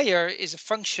prior is a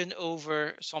function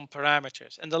over some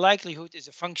parameters, and the likelihood is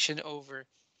a function over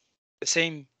the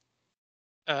same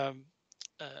parameters,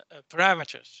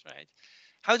 right?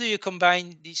 How do you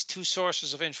combine these two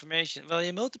sources of information? Well,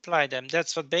 you multiply them.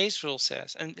 That's what Bayes' rule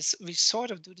says, and we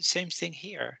sort of do the same thing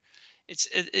here.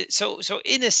 So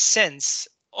in a sense,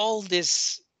 all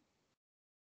this,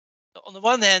 on the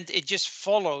one hand, it just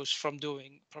follows from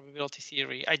doing probability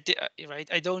theory. Right?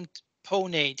 I don't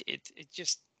ponate it. It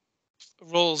just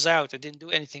rolls out. I didn't do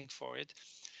anything for it.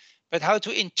 But how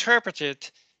to interpret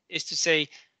it is to say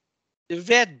the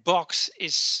red box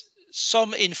is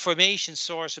some information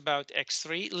source about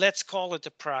X3. Let's call it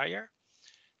a prior.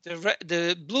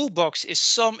 The blue box is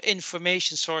some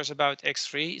information source about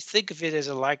X3. Think of it as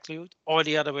a likelihood or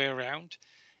the other way around.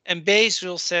 And Bayes'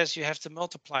 rule says you have to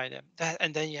multiply them,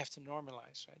 and then you have to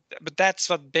normalize, right? But that's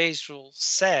what Bayes' rule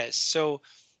says. So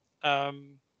let's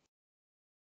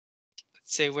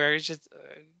say, where is it?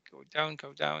 Go down,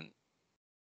 go down.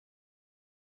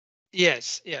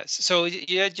 Yes, yes. So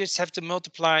you just have to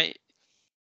multiply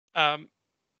what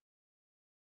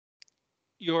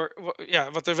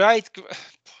the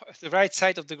right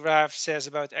side of the graph says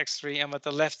about X3 and what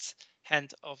the left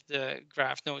hand of the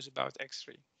graph knows about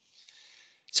X3.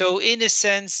 So in a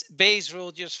sense, Bayes'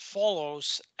 rule just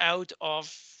follows out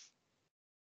of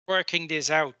working this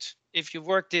out. If you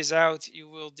work this out, you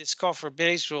will discover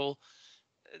Bayes' rule.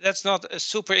 That's not a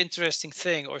super interesting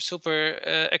thing or super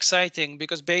exciting,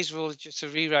 because Bayes' rule is just a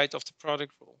rewrite of the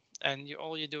product rule, and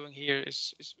all you're doing here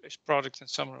is product and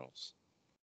sum rules.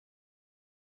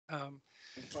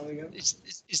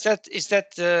 Is that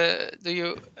do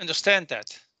you understand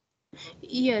that?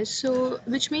 Yes, so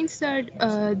which means that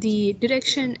the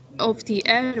direction of the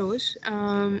arrows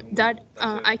that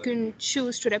I can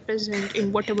choose to represent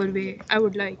in whatever way I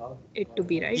would like it to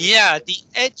be, right? Yeah, the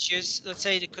edges, let's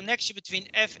say the connection between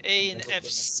FA and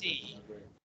FC.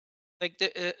 Like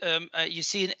you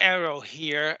see an arrow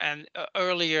here, and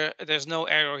earlier there's no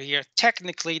arrow here.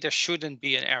 Technically, there shouldn't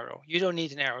be an arrow. You don't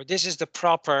need an arrow. This is the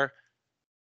proper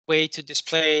way to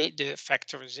display the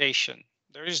factorization.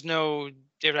 There is no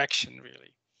direction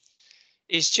really.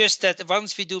 It's just that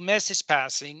once we do message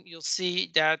passing, you'll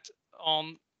see that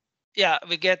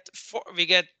we get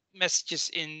messages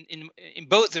in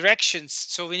both directions.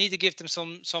 So we need to give them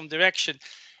some direction,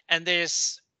 and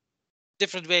there's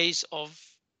different ways of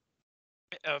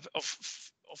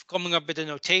coming up with a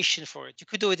notation for it. You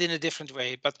could do it in a different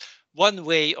way, but one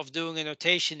way of doing a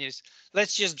notation is,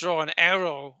 let's just draw an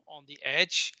arrow on the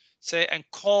edge, say, and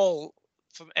call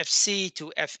from FC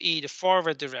to FE the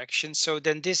forward direction. So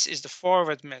then this is the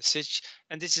forward message,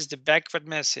 and this is the backward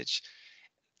message.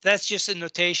 That's just a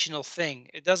notational thing.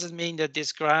 It doesn't mean that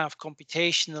this graph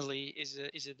computationally is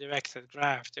a directed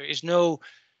graph. There is no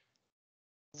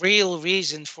real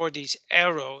reason for these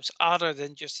arrows other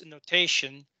than just a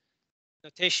notational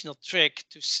trick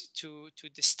to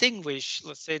distinguish,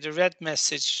 let's say, the red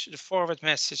message, the forward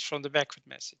message, from the backward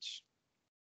message.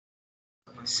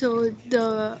 So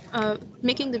the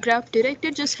making the graph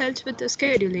directed just helps with the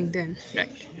scheduling then,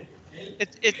 right?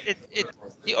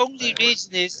 The only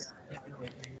reason is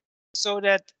so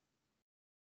that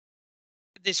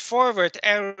this forward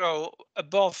arrow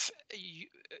above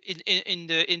in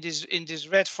this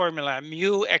red formula,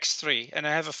 mu x3, and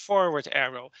I have a forward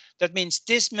arrow. That means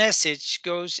this message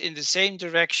goes in the same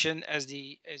direction as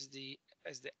the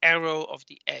arrow of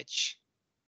the edge.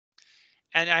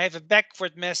 And I have a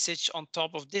backward message on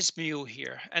top of this mu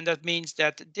here, and that means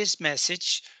that this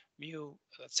message, mu,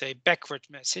 let's say backward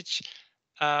message,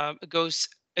 goes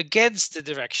against the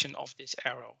direction of this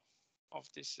arrow, of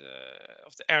the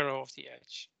arrow of the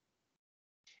edge.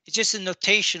 It's just a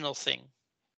notational thing,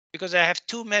 because I have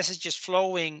two messages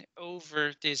flowing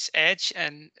over this edge,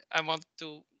 and I want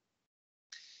to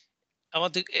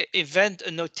invent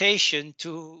a notation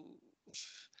to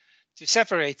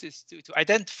separate this, to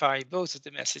identify both of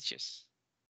the messages.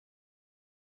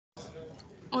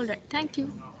 All right, thank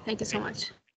you so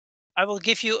much. I will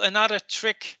give you another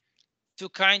trick to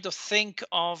kind of think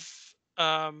of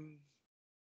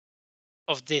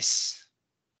this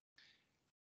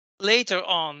later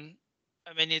on.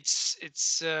 I mean, it's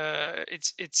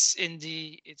in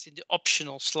the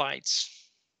optional slides.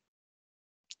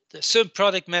 The sum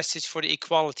product message for the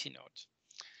equality node.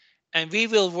 And we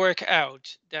will work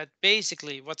out that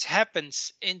basically what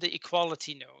happens in the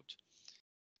equality node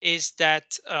is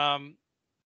that,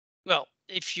 well,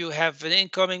 if you have an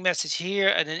incoming message here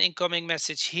and an incoming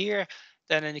message here,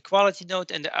 then an equality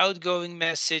node and the outgoing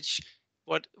message,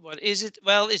 what is it?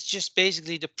 Well, it's just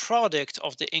basically the product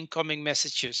of the incoming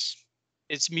messages.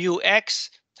 It's mu x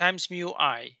times mu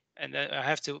I, and then I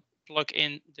have to plug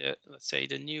in the, let's say,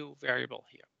 the new variable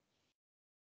here.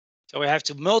 So I have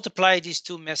to multiply these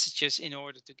two messages in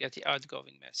order to get the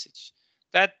outgoing message.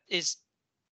 That is,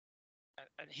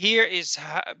 and here is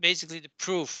basically the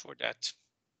proof for that.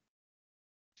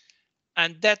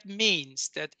 And that means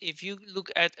that if you look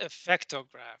at a vector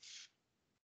graph,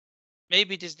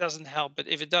 maybe this doesn't help, but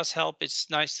if it does help, it's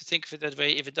nice to think of it that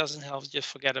way. If it doesn't help, just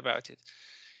forget about it.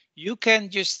 You can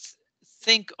just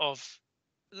think of,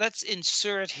 let's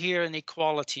insert here an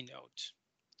equality node,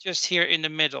 just here in the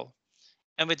middle,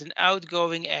 and with an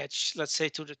outgoing edge, let's say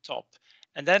to the top.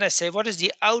 And then I say, what is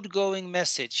the outgoing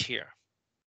message here?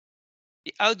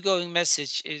 The outgoing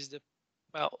message is the,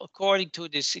 well, according to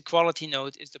this equality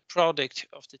node, is the product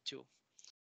of the two.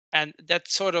 And that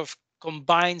sort of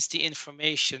combines the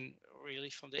information really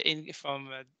from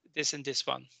the this and this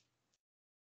one.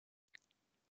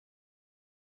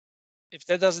 If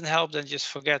that doesn't help, then just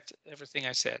forget everything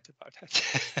I said about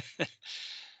that.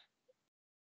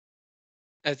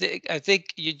 I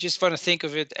think you just want to think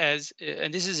of it as,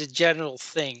 and this is a general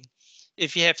thing.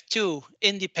 If you have two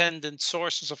independent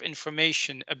sources of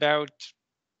information about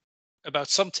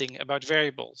something, about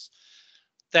variables,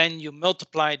 then you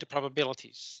multiply the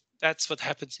probabilities. That's what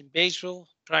happens in Bayes' rule,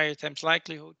 prior times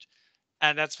likelihood.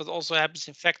 And that's what also happens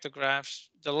in vector graphs.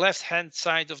 The left-hand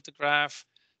side of the graph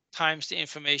times the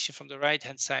information from the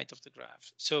right-hand side of the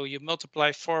graph. So you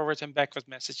multiply forward and backward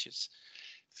messages.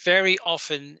 Very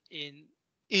often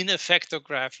in a vector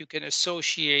graph, you can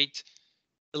associate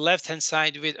the left-hand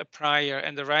side with a prior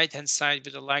and the right-hand side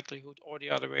with a likelihood, or the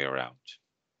other way around.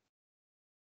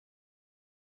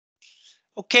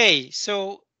 Okay,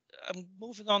 so I'm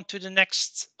moving on to the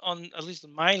next on, at least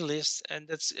on my list, and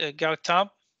that's Gautam.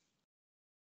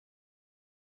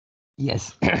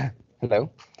 Yes. Hello.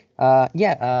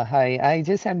 Hi. I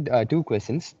just had two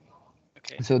questions.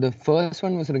 Okay. So the first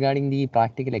one was regarding the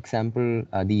practical example,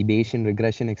 the Bayesian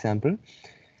regression example.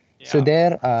 Yeah. So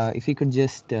there, if you could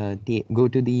just go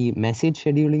to the message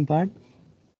scheduling part.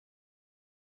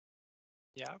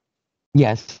 Yeah.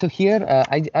 Yes. So here,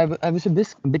 I was a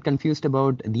bit confused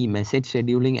about the message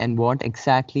scheduling and what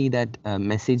exactly that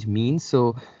message means.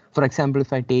 So, for example,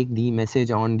 if I take the message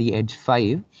on the edge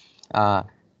 5,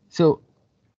 so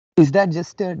is that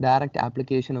just a direct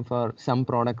application of our sum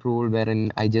product rule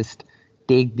wherein I just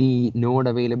take the node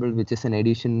available, which is an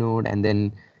addition node, and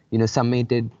then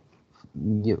summate it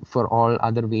for all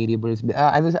other variables?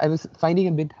 I was finding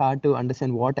a bit hard to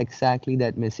understand what exactly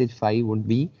that message 5 would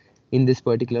be in this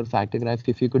particular factor graph.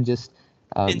 If you could just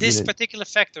in this particular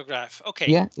vector graph, okay.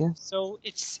 Yeah. So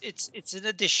it's an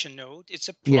addition node. It's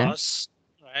a plus,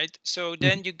 right? So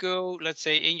then you go, let's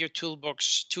say, in your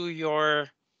toolbox to your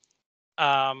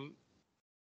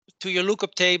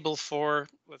lookup table for,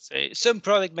 let's say, some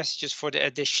product messages for the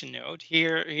addition node.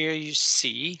 Here you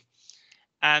see,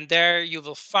 and there you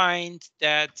will find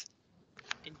that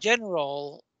in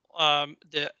general,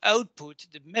 the output,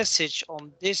 the message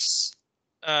on this,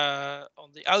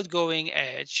 on the outgoing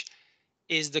edge,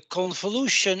 is the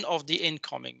convolution of the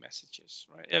incoming messages,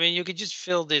 right? I mean, you could just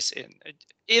fill this in.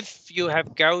 If you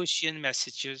have Gaussian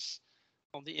messages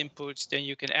on the inputs, then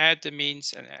you can add the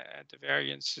means and add the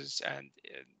variances, and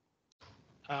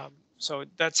so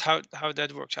that's how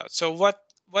that works out. So what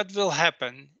will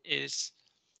happen is,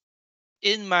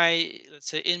 in my, let's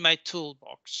say, in my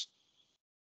toolbox,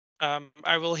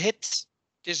 I will hit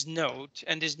this node,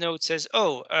 and this node says,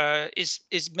 oh, is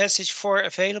message 4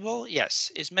 available? Yes.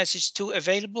 Is message 2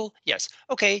 available? Yes.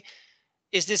 Okay.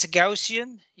 Is this a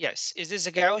Gaussian? Yes. Is this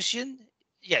a Gaussian?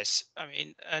 Yes. I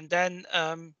mean, and then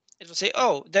it will say,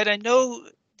 oh, then I know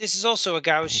this is also a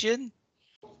Gaussian,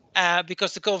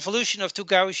 because the convolution of two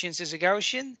Gaussians is a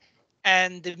Gaussian.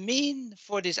 And the mean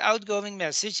for this outgoing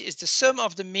message is the sum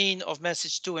of the mean of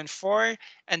message 2 and 4,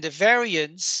 and the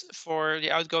variance for the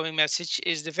outgoing message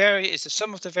is the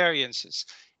sum of the variances.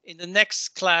 In the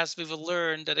next class, we will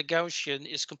learn that a Gaussian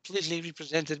is completely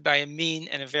represented by a mean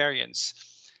and a variance.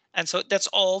 And so that's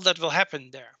all that will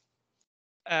happen there.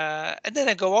 And then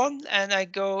I go on and I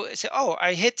go say, oh,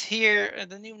 I hit here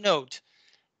the new node.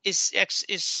 Is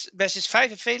message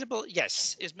 5 available?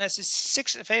 Yes. Is message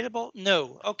 6 available?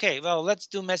 No. Okay, well, let's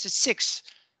do message 6.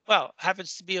 Well,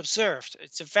 happens to be observed.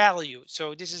 It's a value.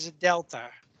 So this is a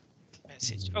delta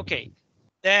message. Okay.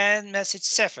 Then message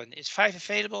 7. Is 5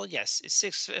 available? Yes. Is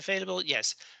 6 available?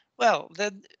 Yes. Well,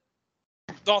 then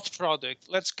dot product.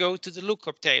 Let's go to the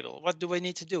lookup table. What do I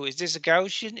need to do? Is this a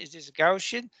Gaussian? Is this a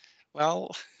Gaussian?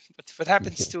 Well, but what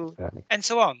happens to, and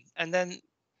so on. And then,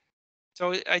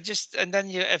 so and then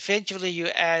you eventually you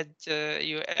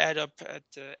add up at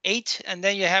 8, and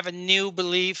then you have a new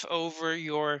belief over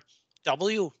your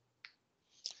W.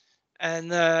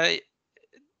 And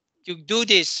you do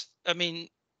this, I mean,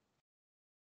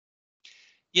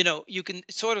 you know, you can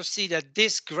sort of see that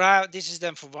this graph, this is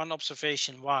then for one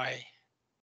observation Y,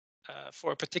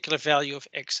 for a particular value of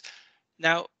X.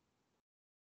 Now,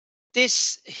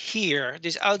 this here,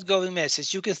 this outgoing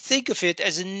message, you can think of it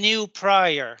as a new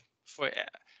prior for,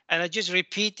 and I just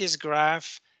repeat this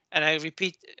graph, and I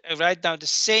write down the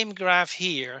same graph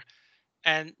here.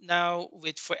 And now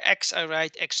for X, I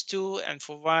write X2, and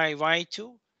for Y,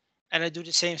 Y2, and I do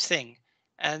the same thing.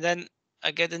 And then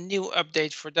I get a new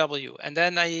update for W. And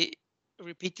then I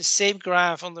repeat the same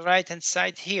graph on the right-hand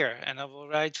side here, and I will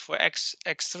write for X,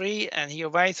 X3, and here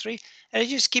Y3. And I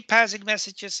just keep passing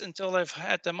messages until I've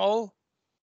had them all.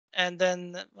 And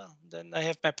then, well, then I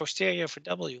have my posterior for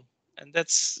W. And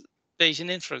that's Bayesian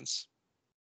inference.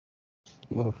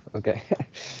 Oh, okay.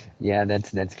 Yeah,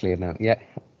 that's clear now. Yeah.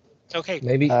 Okay.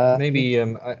 Maybe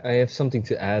I have something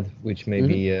to add, which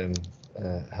maybe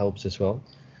helps as well.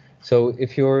 So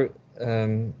if you're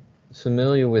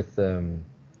familiar with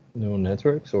neural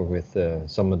networks or with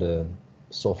some of the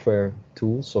software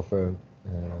tools, software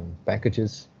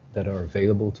packages that are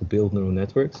available to build neural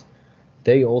networks,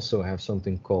 they also have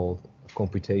something called a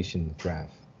computation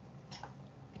graph.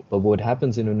 But what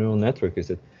happens in a neural network is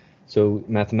that, so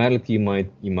mathematically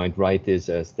you might write this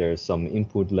as there's some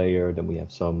input layer, then we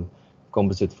have some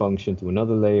composite function to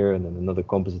another layer, and then another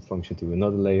composite function to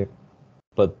another layer.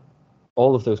 But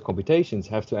all of those computations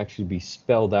have to actually be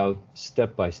spelled out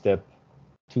step by step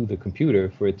to the computer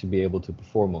for it to be able to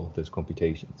perform all of those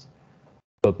computations.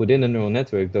 But within a neural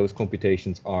network, those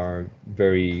computations are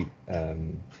very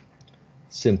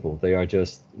simple. They are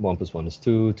just 1 + 1 is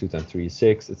 2, 2 × 3 is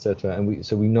 6, etc. And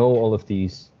we know all of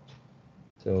these.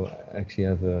 So I actually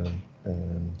have a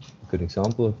good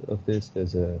example of this.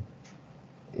 There's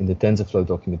in the TensorFlow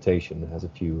documentation, it has a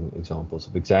few examples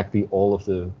of exactly all of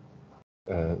the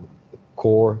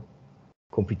core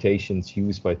computations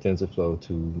used by TensorFlow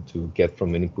to get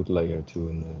from an input layer to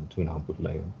an output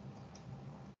layer.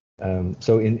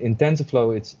 So in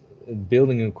TensorFlow, it's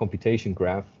building a computation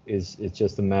graph it's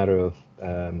just a matter of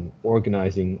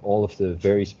organizing all of the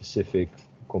very specific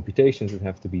computations that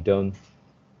have to be done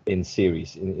in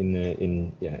series,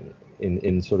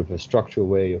 in sort of a structural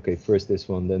way. Okay, first this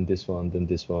one, then this one, then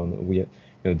this one.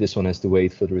 This one has to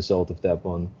wait for the result of that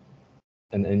one.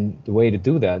 And the way to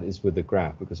do that is with the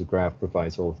graph, because the graph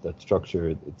provides all of that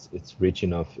structure. It's rich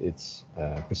enough, it's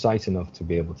precise enough to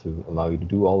be able to allow you to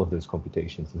do all of those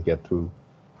computations and get through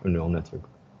a neural network.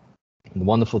 And the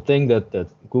wonderful thing that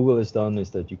Google has done is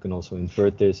that you can also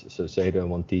invert this. So say that I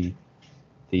want the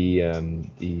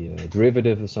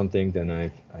derivative of something, then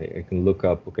I can look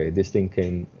up, okay, this thing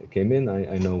came in,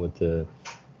 I know what the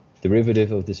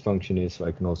derivative of this function is, so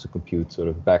I can also compute sort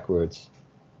of backwards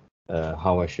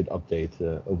how I should update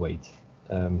a weight.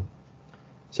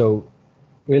 So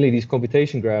really these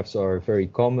computation graphs are very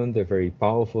common, they're very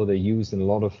powerful, they're used in a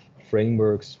lot of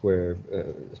frameworks where,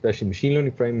 especially machine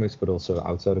learning frameworks, but also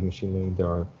outside of machine learning, there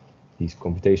are these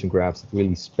computation graphs that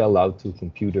really spell out to a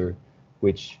computer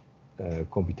which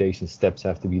computation steps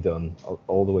have to be done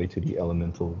all the way to the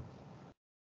elemental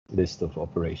list of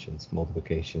operations,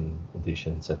 multiplication,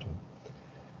 addition, etc.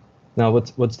 Now,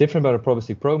 what's different about a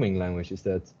probabilistic programming language is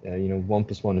that 1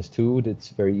 + 1 is 2. It's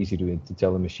very easy to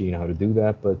tell a machine how to do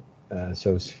that. But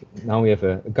so now we have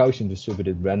a Gaussian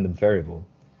distributed random variable.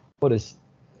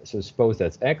 So suppose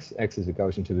that's x. X is a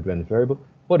Gaussian distributed random variable.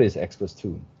 What is x +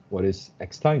 2? What is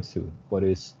x × 2? What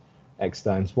is x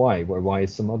times y? Where y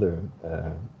is some other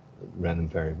random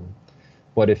variable.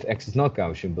 What if x is not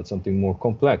Gaussian but something more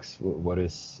complex? What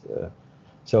is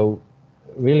so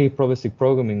really probabilistic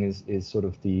programming is sort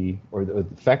of the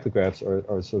factor graphs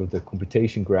are sort of the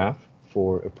computation graph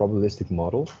for a probabilistic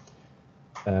model.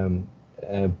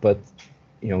 But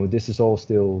this is all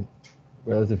still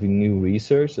relatively new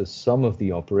research, as some of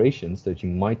the operations that you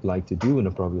might like to do in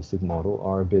a probabilistic model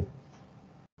are a bit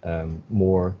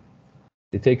more,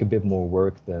 they take a bit more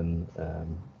work than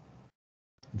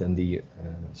the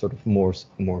sort of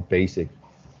more basic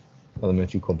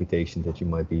elementary computation that you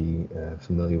might be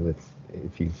familiar with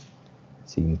if you've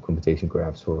seen computation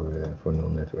graphs for neural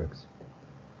networks.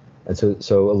 And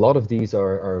so a lot of these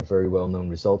are very well-known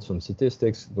results from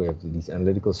statistics. We have these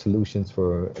analytical solutions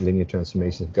for linear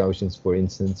transformations of Gaussians, for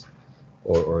instance,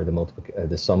 or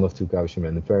the sum of two Gaussian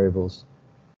random variables.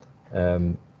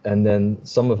 and then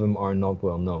some of them are not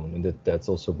well known, and that's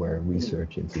also where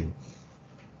research into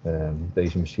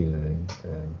Bayesian machine learning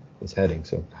is heading.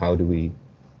 So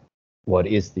what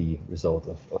is the result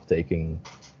of taking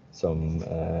some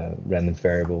random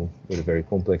variable with a very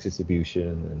complex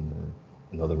distribution and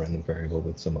another random variable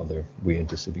with some other weird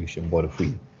distribution? What if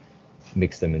we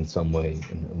mix them in some way,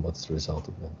 and what's the result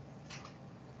of that?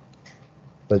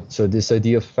 But so this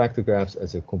idea of factor graphs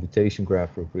as a computation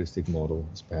graph probabilistic model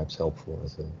is perhaps helpful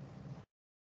as a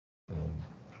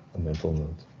mental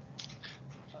note.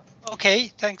 Okay,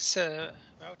 thanks,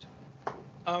 Wout.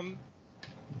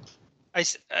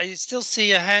 I still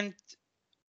see a hand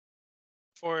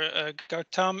for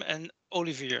Gautam and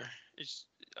Olivier.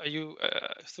 Are you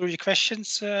through your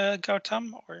questions,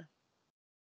 Gautam, or?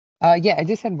 Yeah, I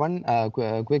just had one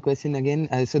quick question again.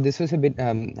 So this was a bit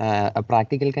a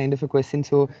practical kind of a question.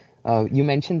 So you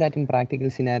mentioned that in practical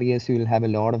scenarios, you will have a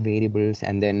lot of variables,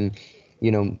 and then,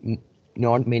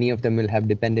 not many of them will have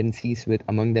dependencies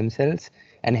among themselves,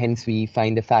 and hence we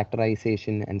find the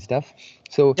factorization and stuff.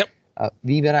 So yep.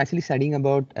 We were actually studying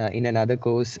about in another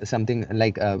course something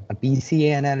like a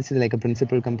PCA analysis, like a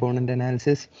principal component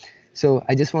analysis. So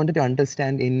I just wanted to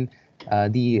understand in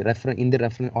the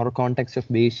reference or context of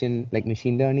Bayesian like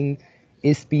machine learning,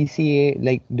 is PCA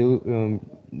like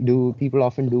do people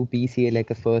often do PCA like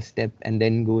a first step and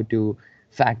then go to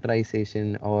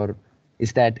factorization, or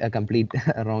is that a complete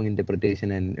wrong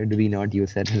interpretation, and do we not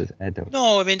use that at all?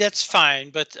 No, I mean that's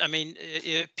fine, but I mean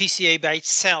PCA by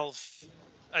itself,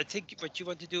 I think what you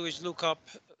want to do is look up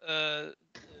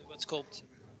what's called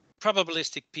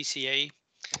probabilistic PCA.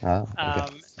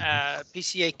 Okay.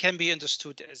 PCA can be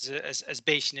understood as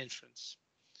Bayesian inference.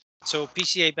 So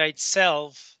PCA by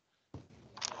itself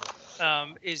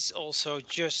is also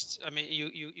just, I mean,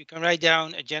 you can write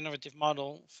down a generative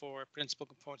model for principal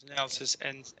component analysis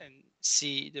and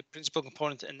see the principal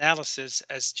component analysis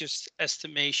as just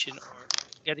estimation or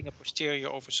getting a posterior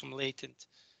over some latent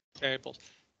variables.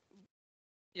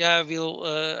 Yeah,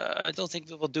 I don't think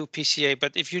we will do PCA,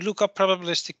 but if you look up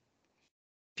probabilistic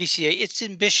PCA, it's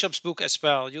in Bishop's book as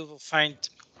well. You will find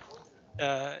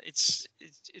it's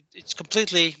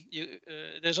completely.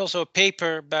 There's also a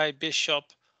paper by Bishop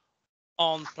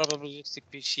on probabilistic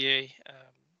PCA.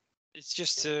 It's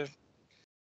just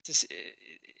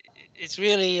it's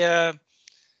really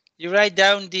you write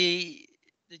down the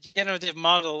generative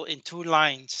model in 2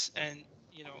 lines, and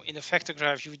in a factor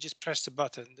graph you would just press the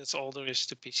button. That's all there is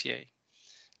to PCA.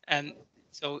 And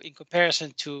so in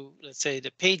comparison to, let's say,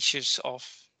 the pages of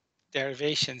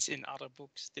derivations in other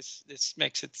books, this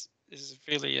is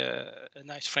really a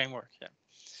nice framework. Yeah.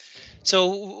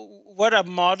 So what are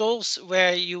models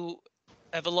where you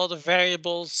have a lot of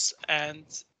variables and,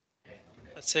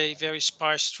 let's say, very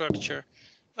sparse structure?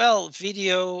 Well,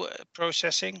 video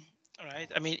processing, right?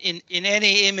 I mean, in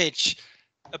any image,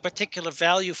 a particular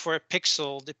value for a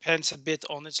pixel depends a bit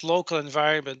on its local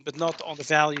environment, but not on the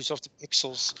values of the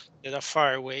pixels that are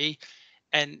far away.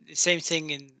 And the same thing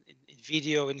in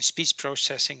video and speech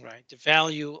processing, right? The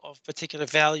value of particular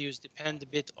values depend a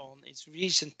bit on its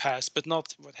recent past, but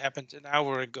not what happened an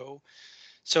hour ago.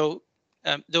 So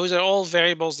those are all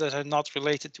variables that are not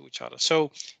related to each other.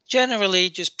 So generally,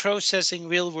 just processing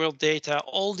real-world data,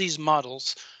 all these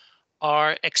models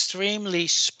are extremely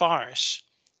sparse,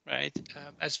 right?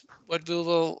 As what we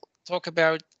will talk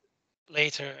about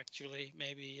later, actually,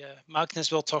 maybe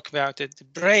Magnus will talk about it. The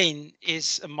brain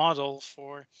is a model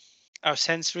for our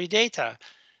sensory data,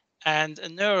 and a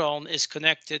neuron is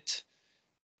connected.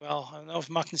 Well, I don't know if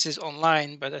Magnus is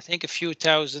online, but I think a few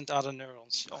thousand other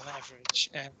neurons on average.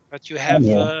 But you have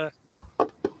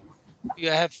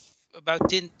about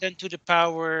 10 to the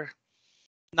power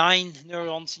 9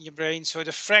 neurons in your brain. So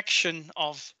the fraction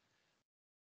of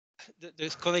the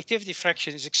connectivity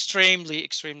fraction is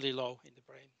extremely low in the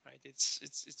brain, right?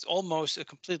 It's almost a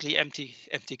completely empty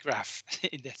graph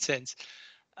in that sense.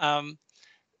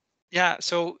 Yeah,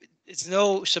 so it's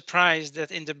no surprise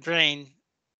that in the brain,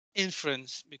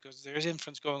 inference, because there is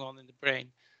inference going on in the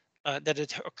brain, that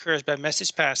it occurs by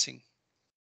message passing.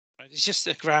 Right? It's just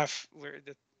a graph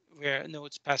where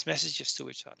nodes pass messages to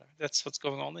each other. That's what's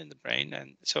going on in the brain,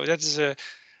 and so that is a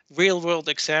real-world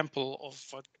example of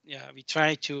what we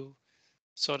try to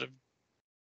sort of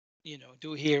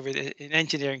do here in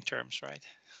engineering terms, right?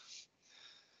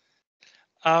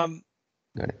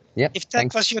 Got it. Yeah. If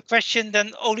that was your question,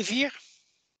 then Olivier.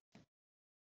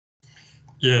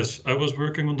 Yes, I was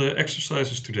working on the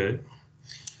exercises today,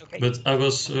 okay. But I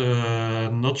was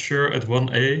not sure at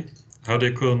 1A how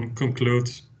they can conclude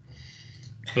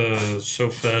so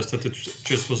fast that it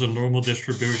just was a normal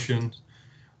distribution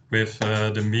with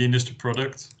the mean is the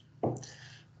product.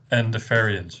 and the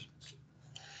variance.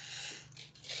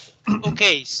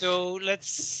 Okay, so let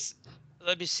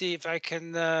me see if I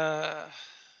can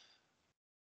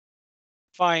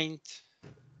find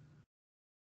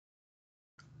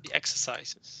the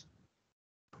exercises.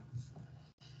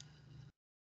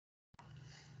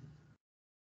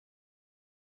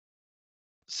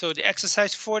 So the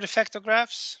exercise for the vector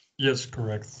graphs? Yes,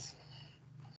 correct.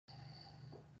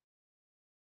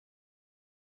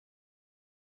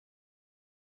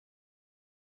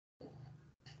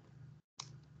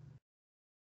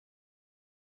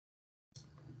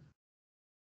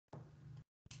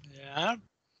 Yeah.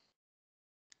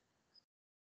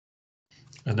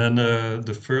 And then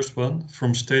the first one,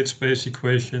 from state space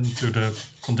equation to the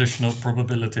conditional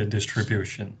probability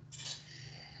distribution.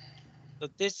 So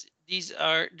these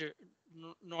are the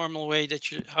normal way that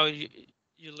how you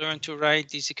learn to write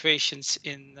these equations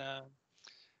in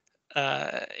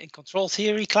control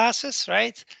theory classes,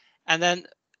 right? And then,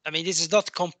 I mean, this is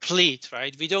not complete,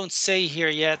 right? We don't say here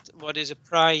yet what is a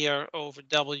prior over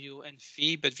W and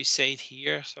V, but we say it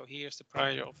here. So here's the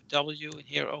prior over W and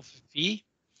here over V.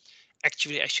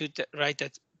 Actually, I should write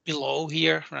that below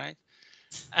here, right?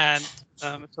 And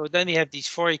so then we have these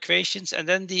four equations, and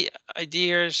then the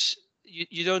ideas,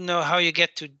 you don't know how you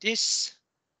get to this.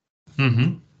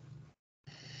 Mm-hmm.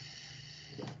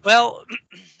 Well,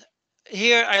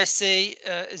 here I say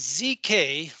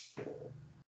ZK.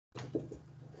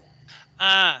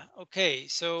 Okay,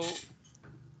 so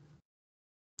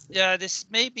yeah, this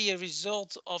may be a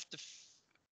result of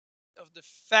the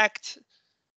fact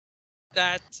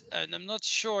that, and I'm not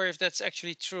sure if that's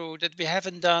actually true, that we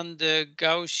haven't done the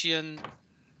Gaussian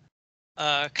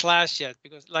class yet,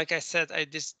 because like I said,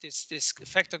 this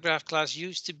vector graph class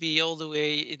used to be all the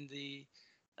way in the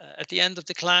at the end of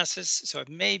the classes. So it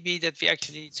may be that we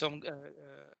actually need some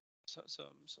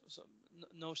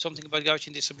know something about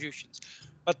Gaussian distributions.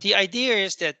 But the idea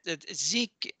is that this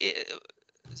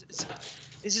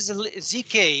is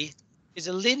ZK is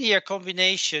a linear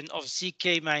combination of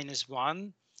ZK minus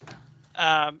 1,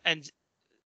 and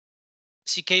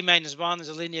CK minus 1 is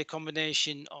a linear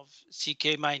combination of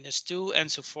CK minus 2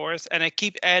 and so forth. And I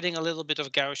keep adding a little bit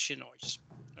of Gaussian noise,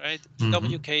 right?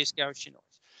 Mm-hmm. WK is Gaussian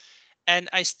noise. And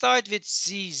I start with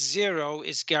Z0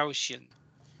 is Gaussian.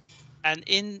 And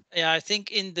I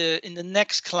think in the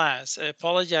next class, I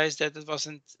apologize that it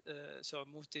wasn't, so I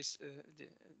moved this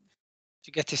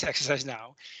to get this exercise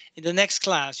now. In the next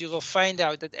class, you will find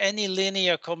out that any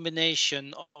linear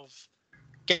combination of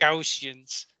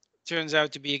Gaussians turns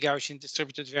out to be a Gaussian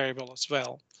distributed variable as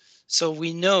well. So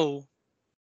we know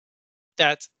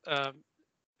that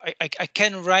I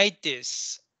can write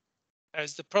this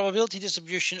as the probability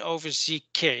distribution over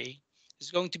ZK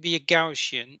is going to be a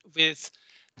Gaussian with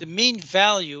the mean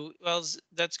value. Well,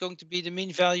 that's going to be the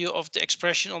mean value of the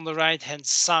expression on the right hand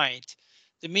side.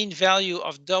 The mean value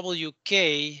of WK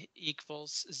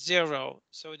equals 0.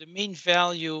 So the mean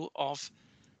value of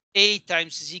A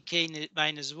times ZK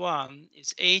minus 1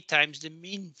 is A times the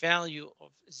mean value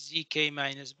of ZK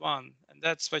minus 1. And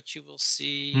that's what you will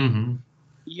see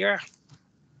here.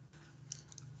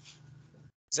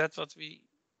 Is that what we...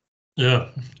 Yeah,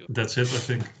 that's it, I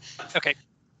think. Okay.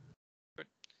 Good.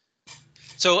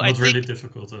 So not I think really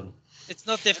difficult then. It's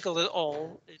not difficult at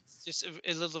all. It's just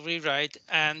a little rewrite.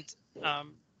 And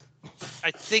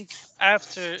I think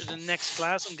after the next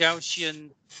class on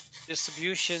Gaussian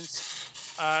distributions,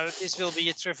 this will be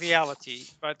a triviality.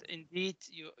 But indeed,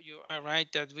 you are right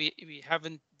that we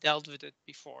haven't dealt with it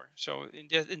before. So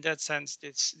in that sense,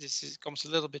 this comes a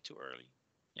little bit too early.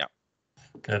 Yeah.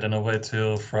 Okay, then I'll wait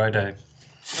till Friday.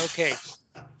 Okay.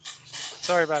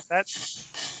 Sorry about that.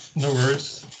 No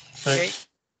worries. Thanks.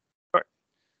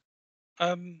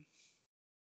 Okay.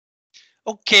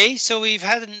 Okay, so we've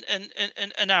had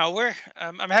an hour.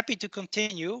 I'm happy to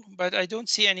continue, but I don't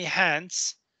see any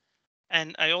hands.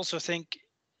 And I also think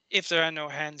if there are no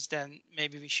hands, then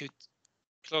maybe we should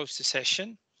close the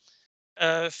session.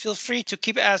 Feel free to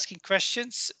keep asking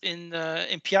questions in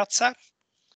Piazza.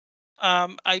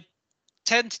 I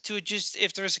tend to just,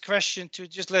 if there is a question, to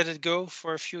just let it go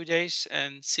for a few days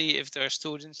and see if there are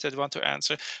students that want to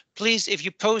answer. Please, if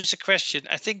you pose a question,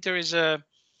 I think there's an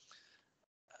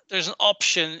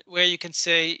option where you can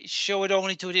say, show it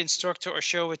only to the instructor or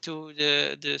show it to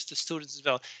the students as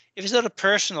well. If it's not a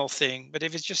personal thing, but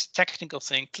if it's just a technical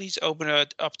thing, please open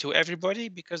it up to everybody,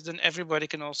 because then everybody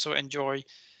can also enjoy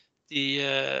the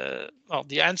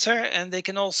answer, and they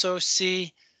can also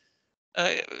see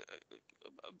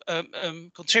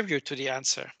contribute to the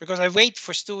answer, because I wait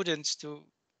for students to,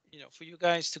 for you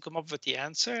guys to come up with the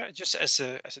answer just as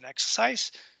an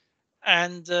exercise,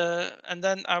 and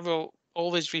then I will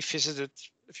always revisit it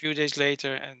a few days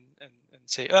later and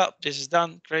say, oh, this is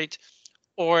done, great,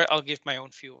 or I'll give my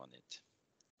own view on it.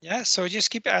 Yeah, so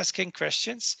just keep asking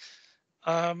questions.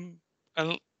 And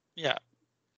yeah,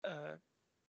 I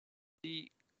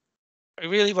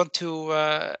really want to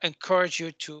encourage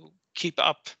you to keep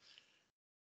up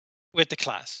with the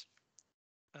class.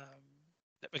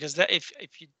 Because if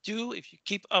you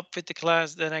keep up with the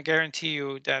class, then I guarantee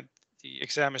you that the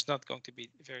exam is not going to be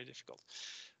very difficult.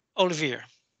 Olivier.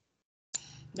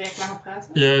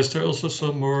 Yeah, is there also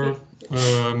some more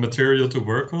material to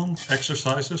work on?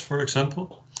 Exercises, for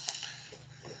example?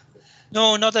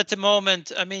 No, not at the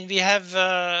moment. I mean, we have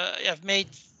made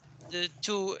the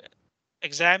 2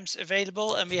 exams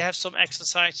available, and we have some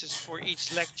exercises for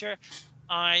each lecture.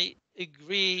 I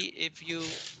agree if you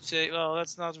say, well,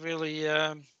 that's not really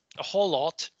a whole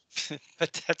lot,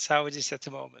 but that's how it is at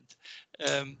the moment.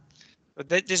 But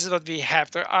this is what we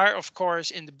have. There are, of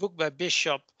course, in the book by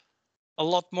Bishop, a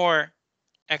lot more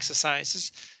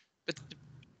exercises, but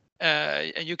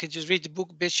and you can just read the book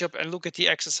Bishop and look at the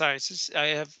exercises. I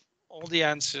have all the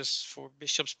answers for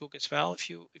Bishop's book as well, if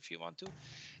you want to.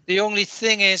 The only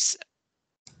thing is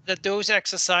that those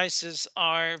exercises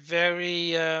are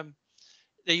very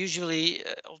they usually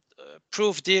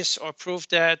prove this or prove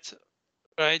that,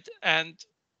 right? And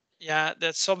yeah,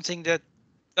 that's something that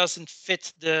doesn't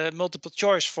fit the multiple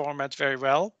choice format very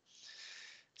well.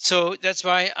 So that's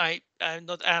why I'm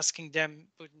not asking them,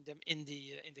 putting them in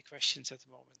the questions at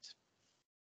the moment.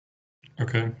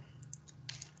 Okay.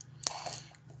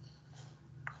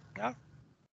 Yeah.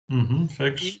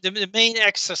 Thanks. The main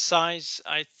exercise,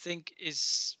 I think,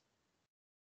 is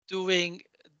doing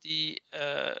the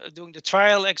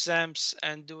trial exams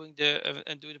and doing the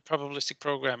probabilistic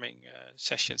programming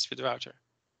sessions with Wouter.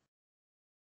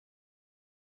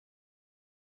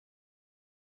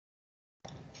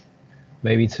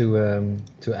 Maybe to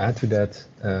add to that,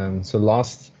 so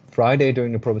last Friday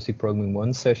during the Probabilistic Programming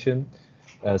 1 session,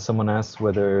 someone asked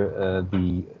whether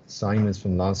the assignments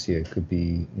from last year could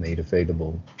be made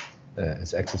available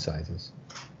as exercises,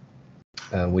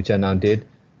 which I now did.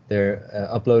 They're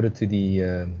uploaded to the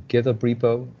GitHub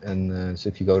repo, and so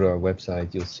if you go to our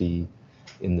website, you'll see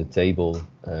in the table,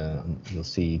 you'll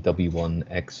see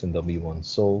W1X and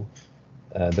W1Sol.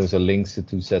 Those are links to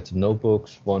 2 sets of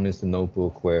notebooks. One is the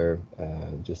notebook where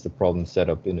just the problem set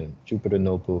up in a Jupyter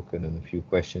notebook and then a few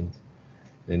questions.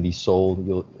 And the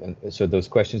Sol, so those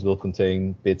questions will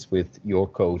contain bits with your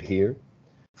code here.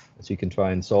 So you can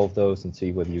try and solve those and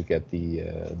see whether you get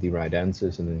the right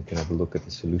answers, and then you can have a look at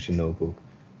the solution notebook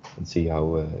and see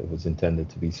how it was intended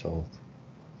to be solved,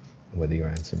 and whether your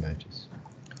answer matches.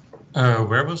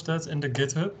 Where was that in the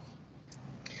GitHub?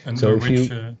 And so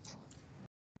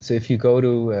if you go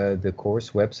to the course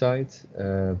website,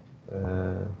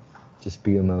 just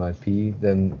BMLIP,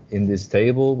 then in this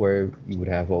table where you would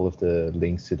have all of the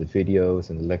links to the videos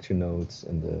and the lecture notes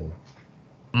and the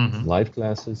live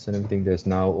classes and everything, there's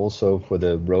now also for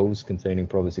the rows containing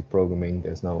probabilistic programming,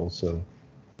 there's now also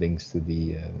links to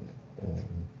the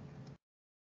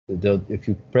if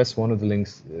you press one of the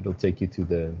links, it'll take you to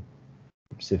the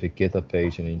specific GitHub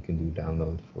page, and then you can do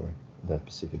download for that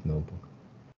specific notebook.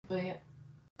 Oh, yeah.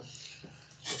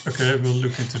 Okay, we'll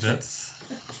look into that.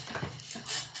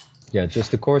 Yeah,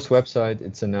 just the course website.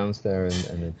 It's announced there,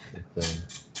 and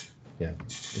yeah.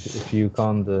 If you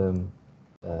can't,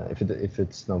 if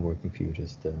it's not working for you,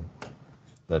 just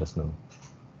let us know.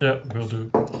 Yeah, will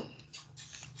do.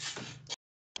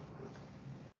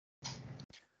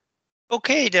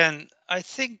 Okay, then I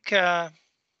think that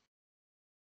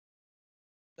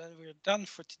we're done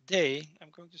for today.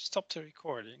 I'm going to stop the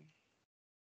recording.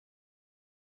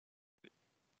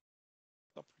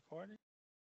 Stop recording.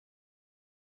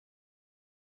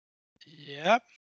 Yep.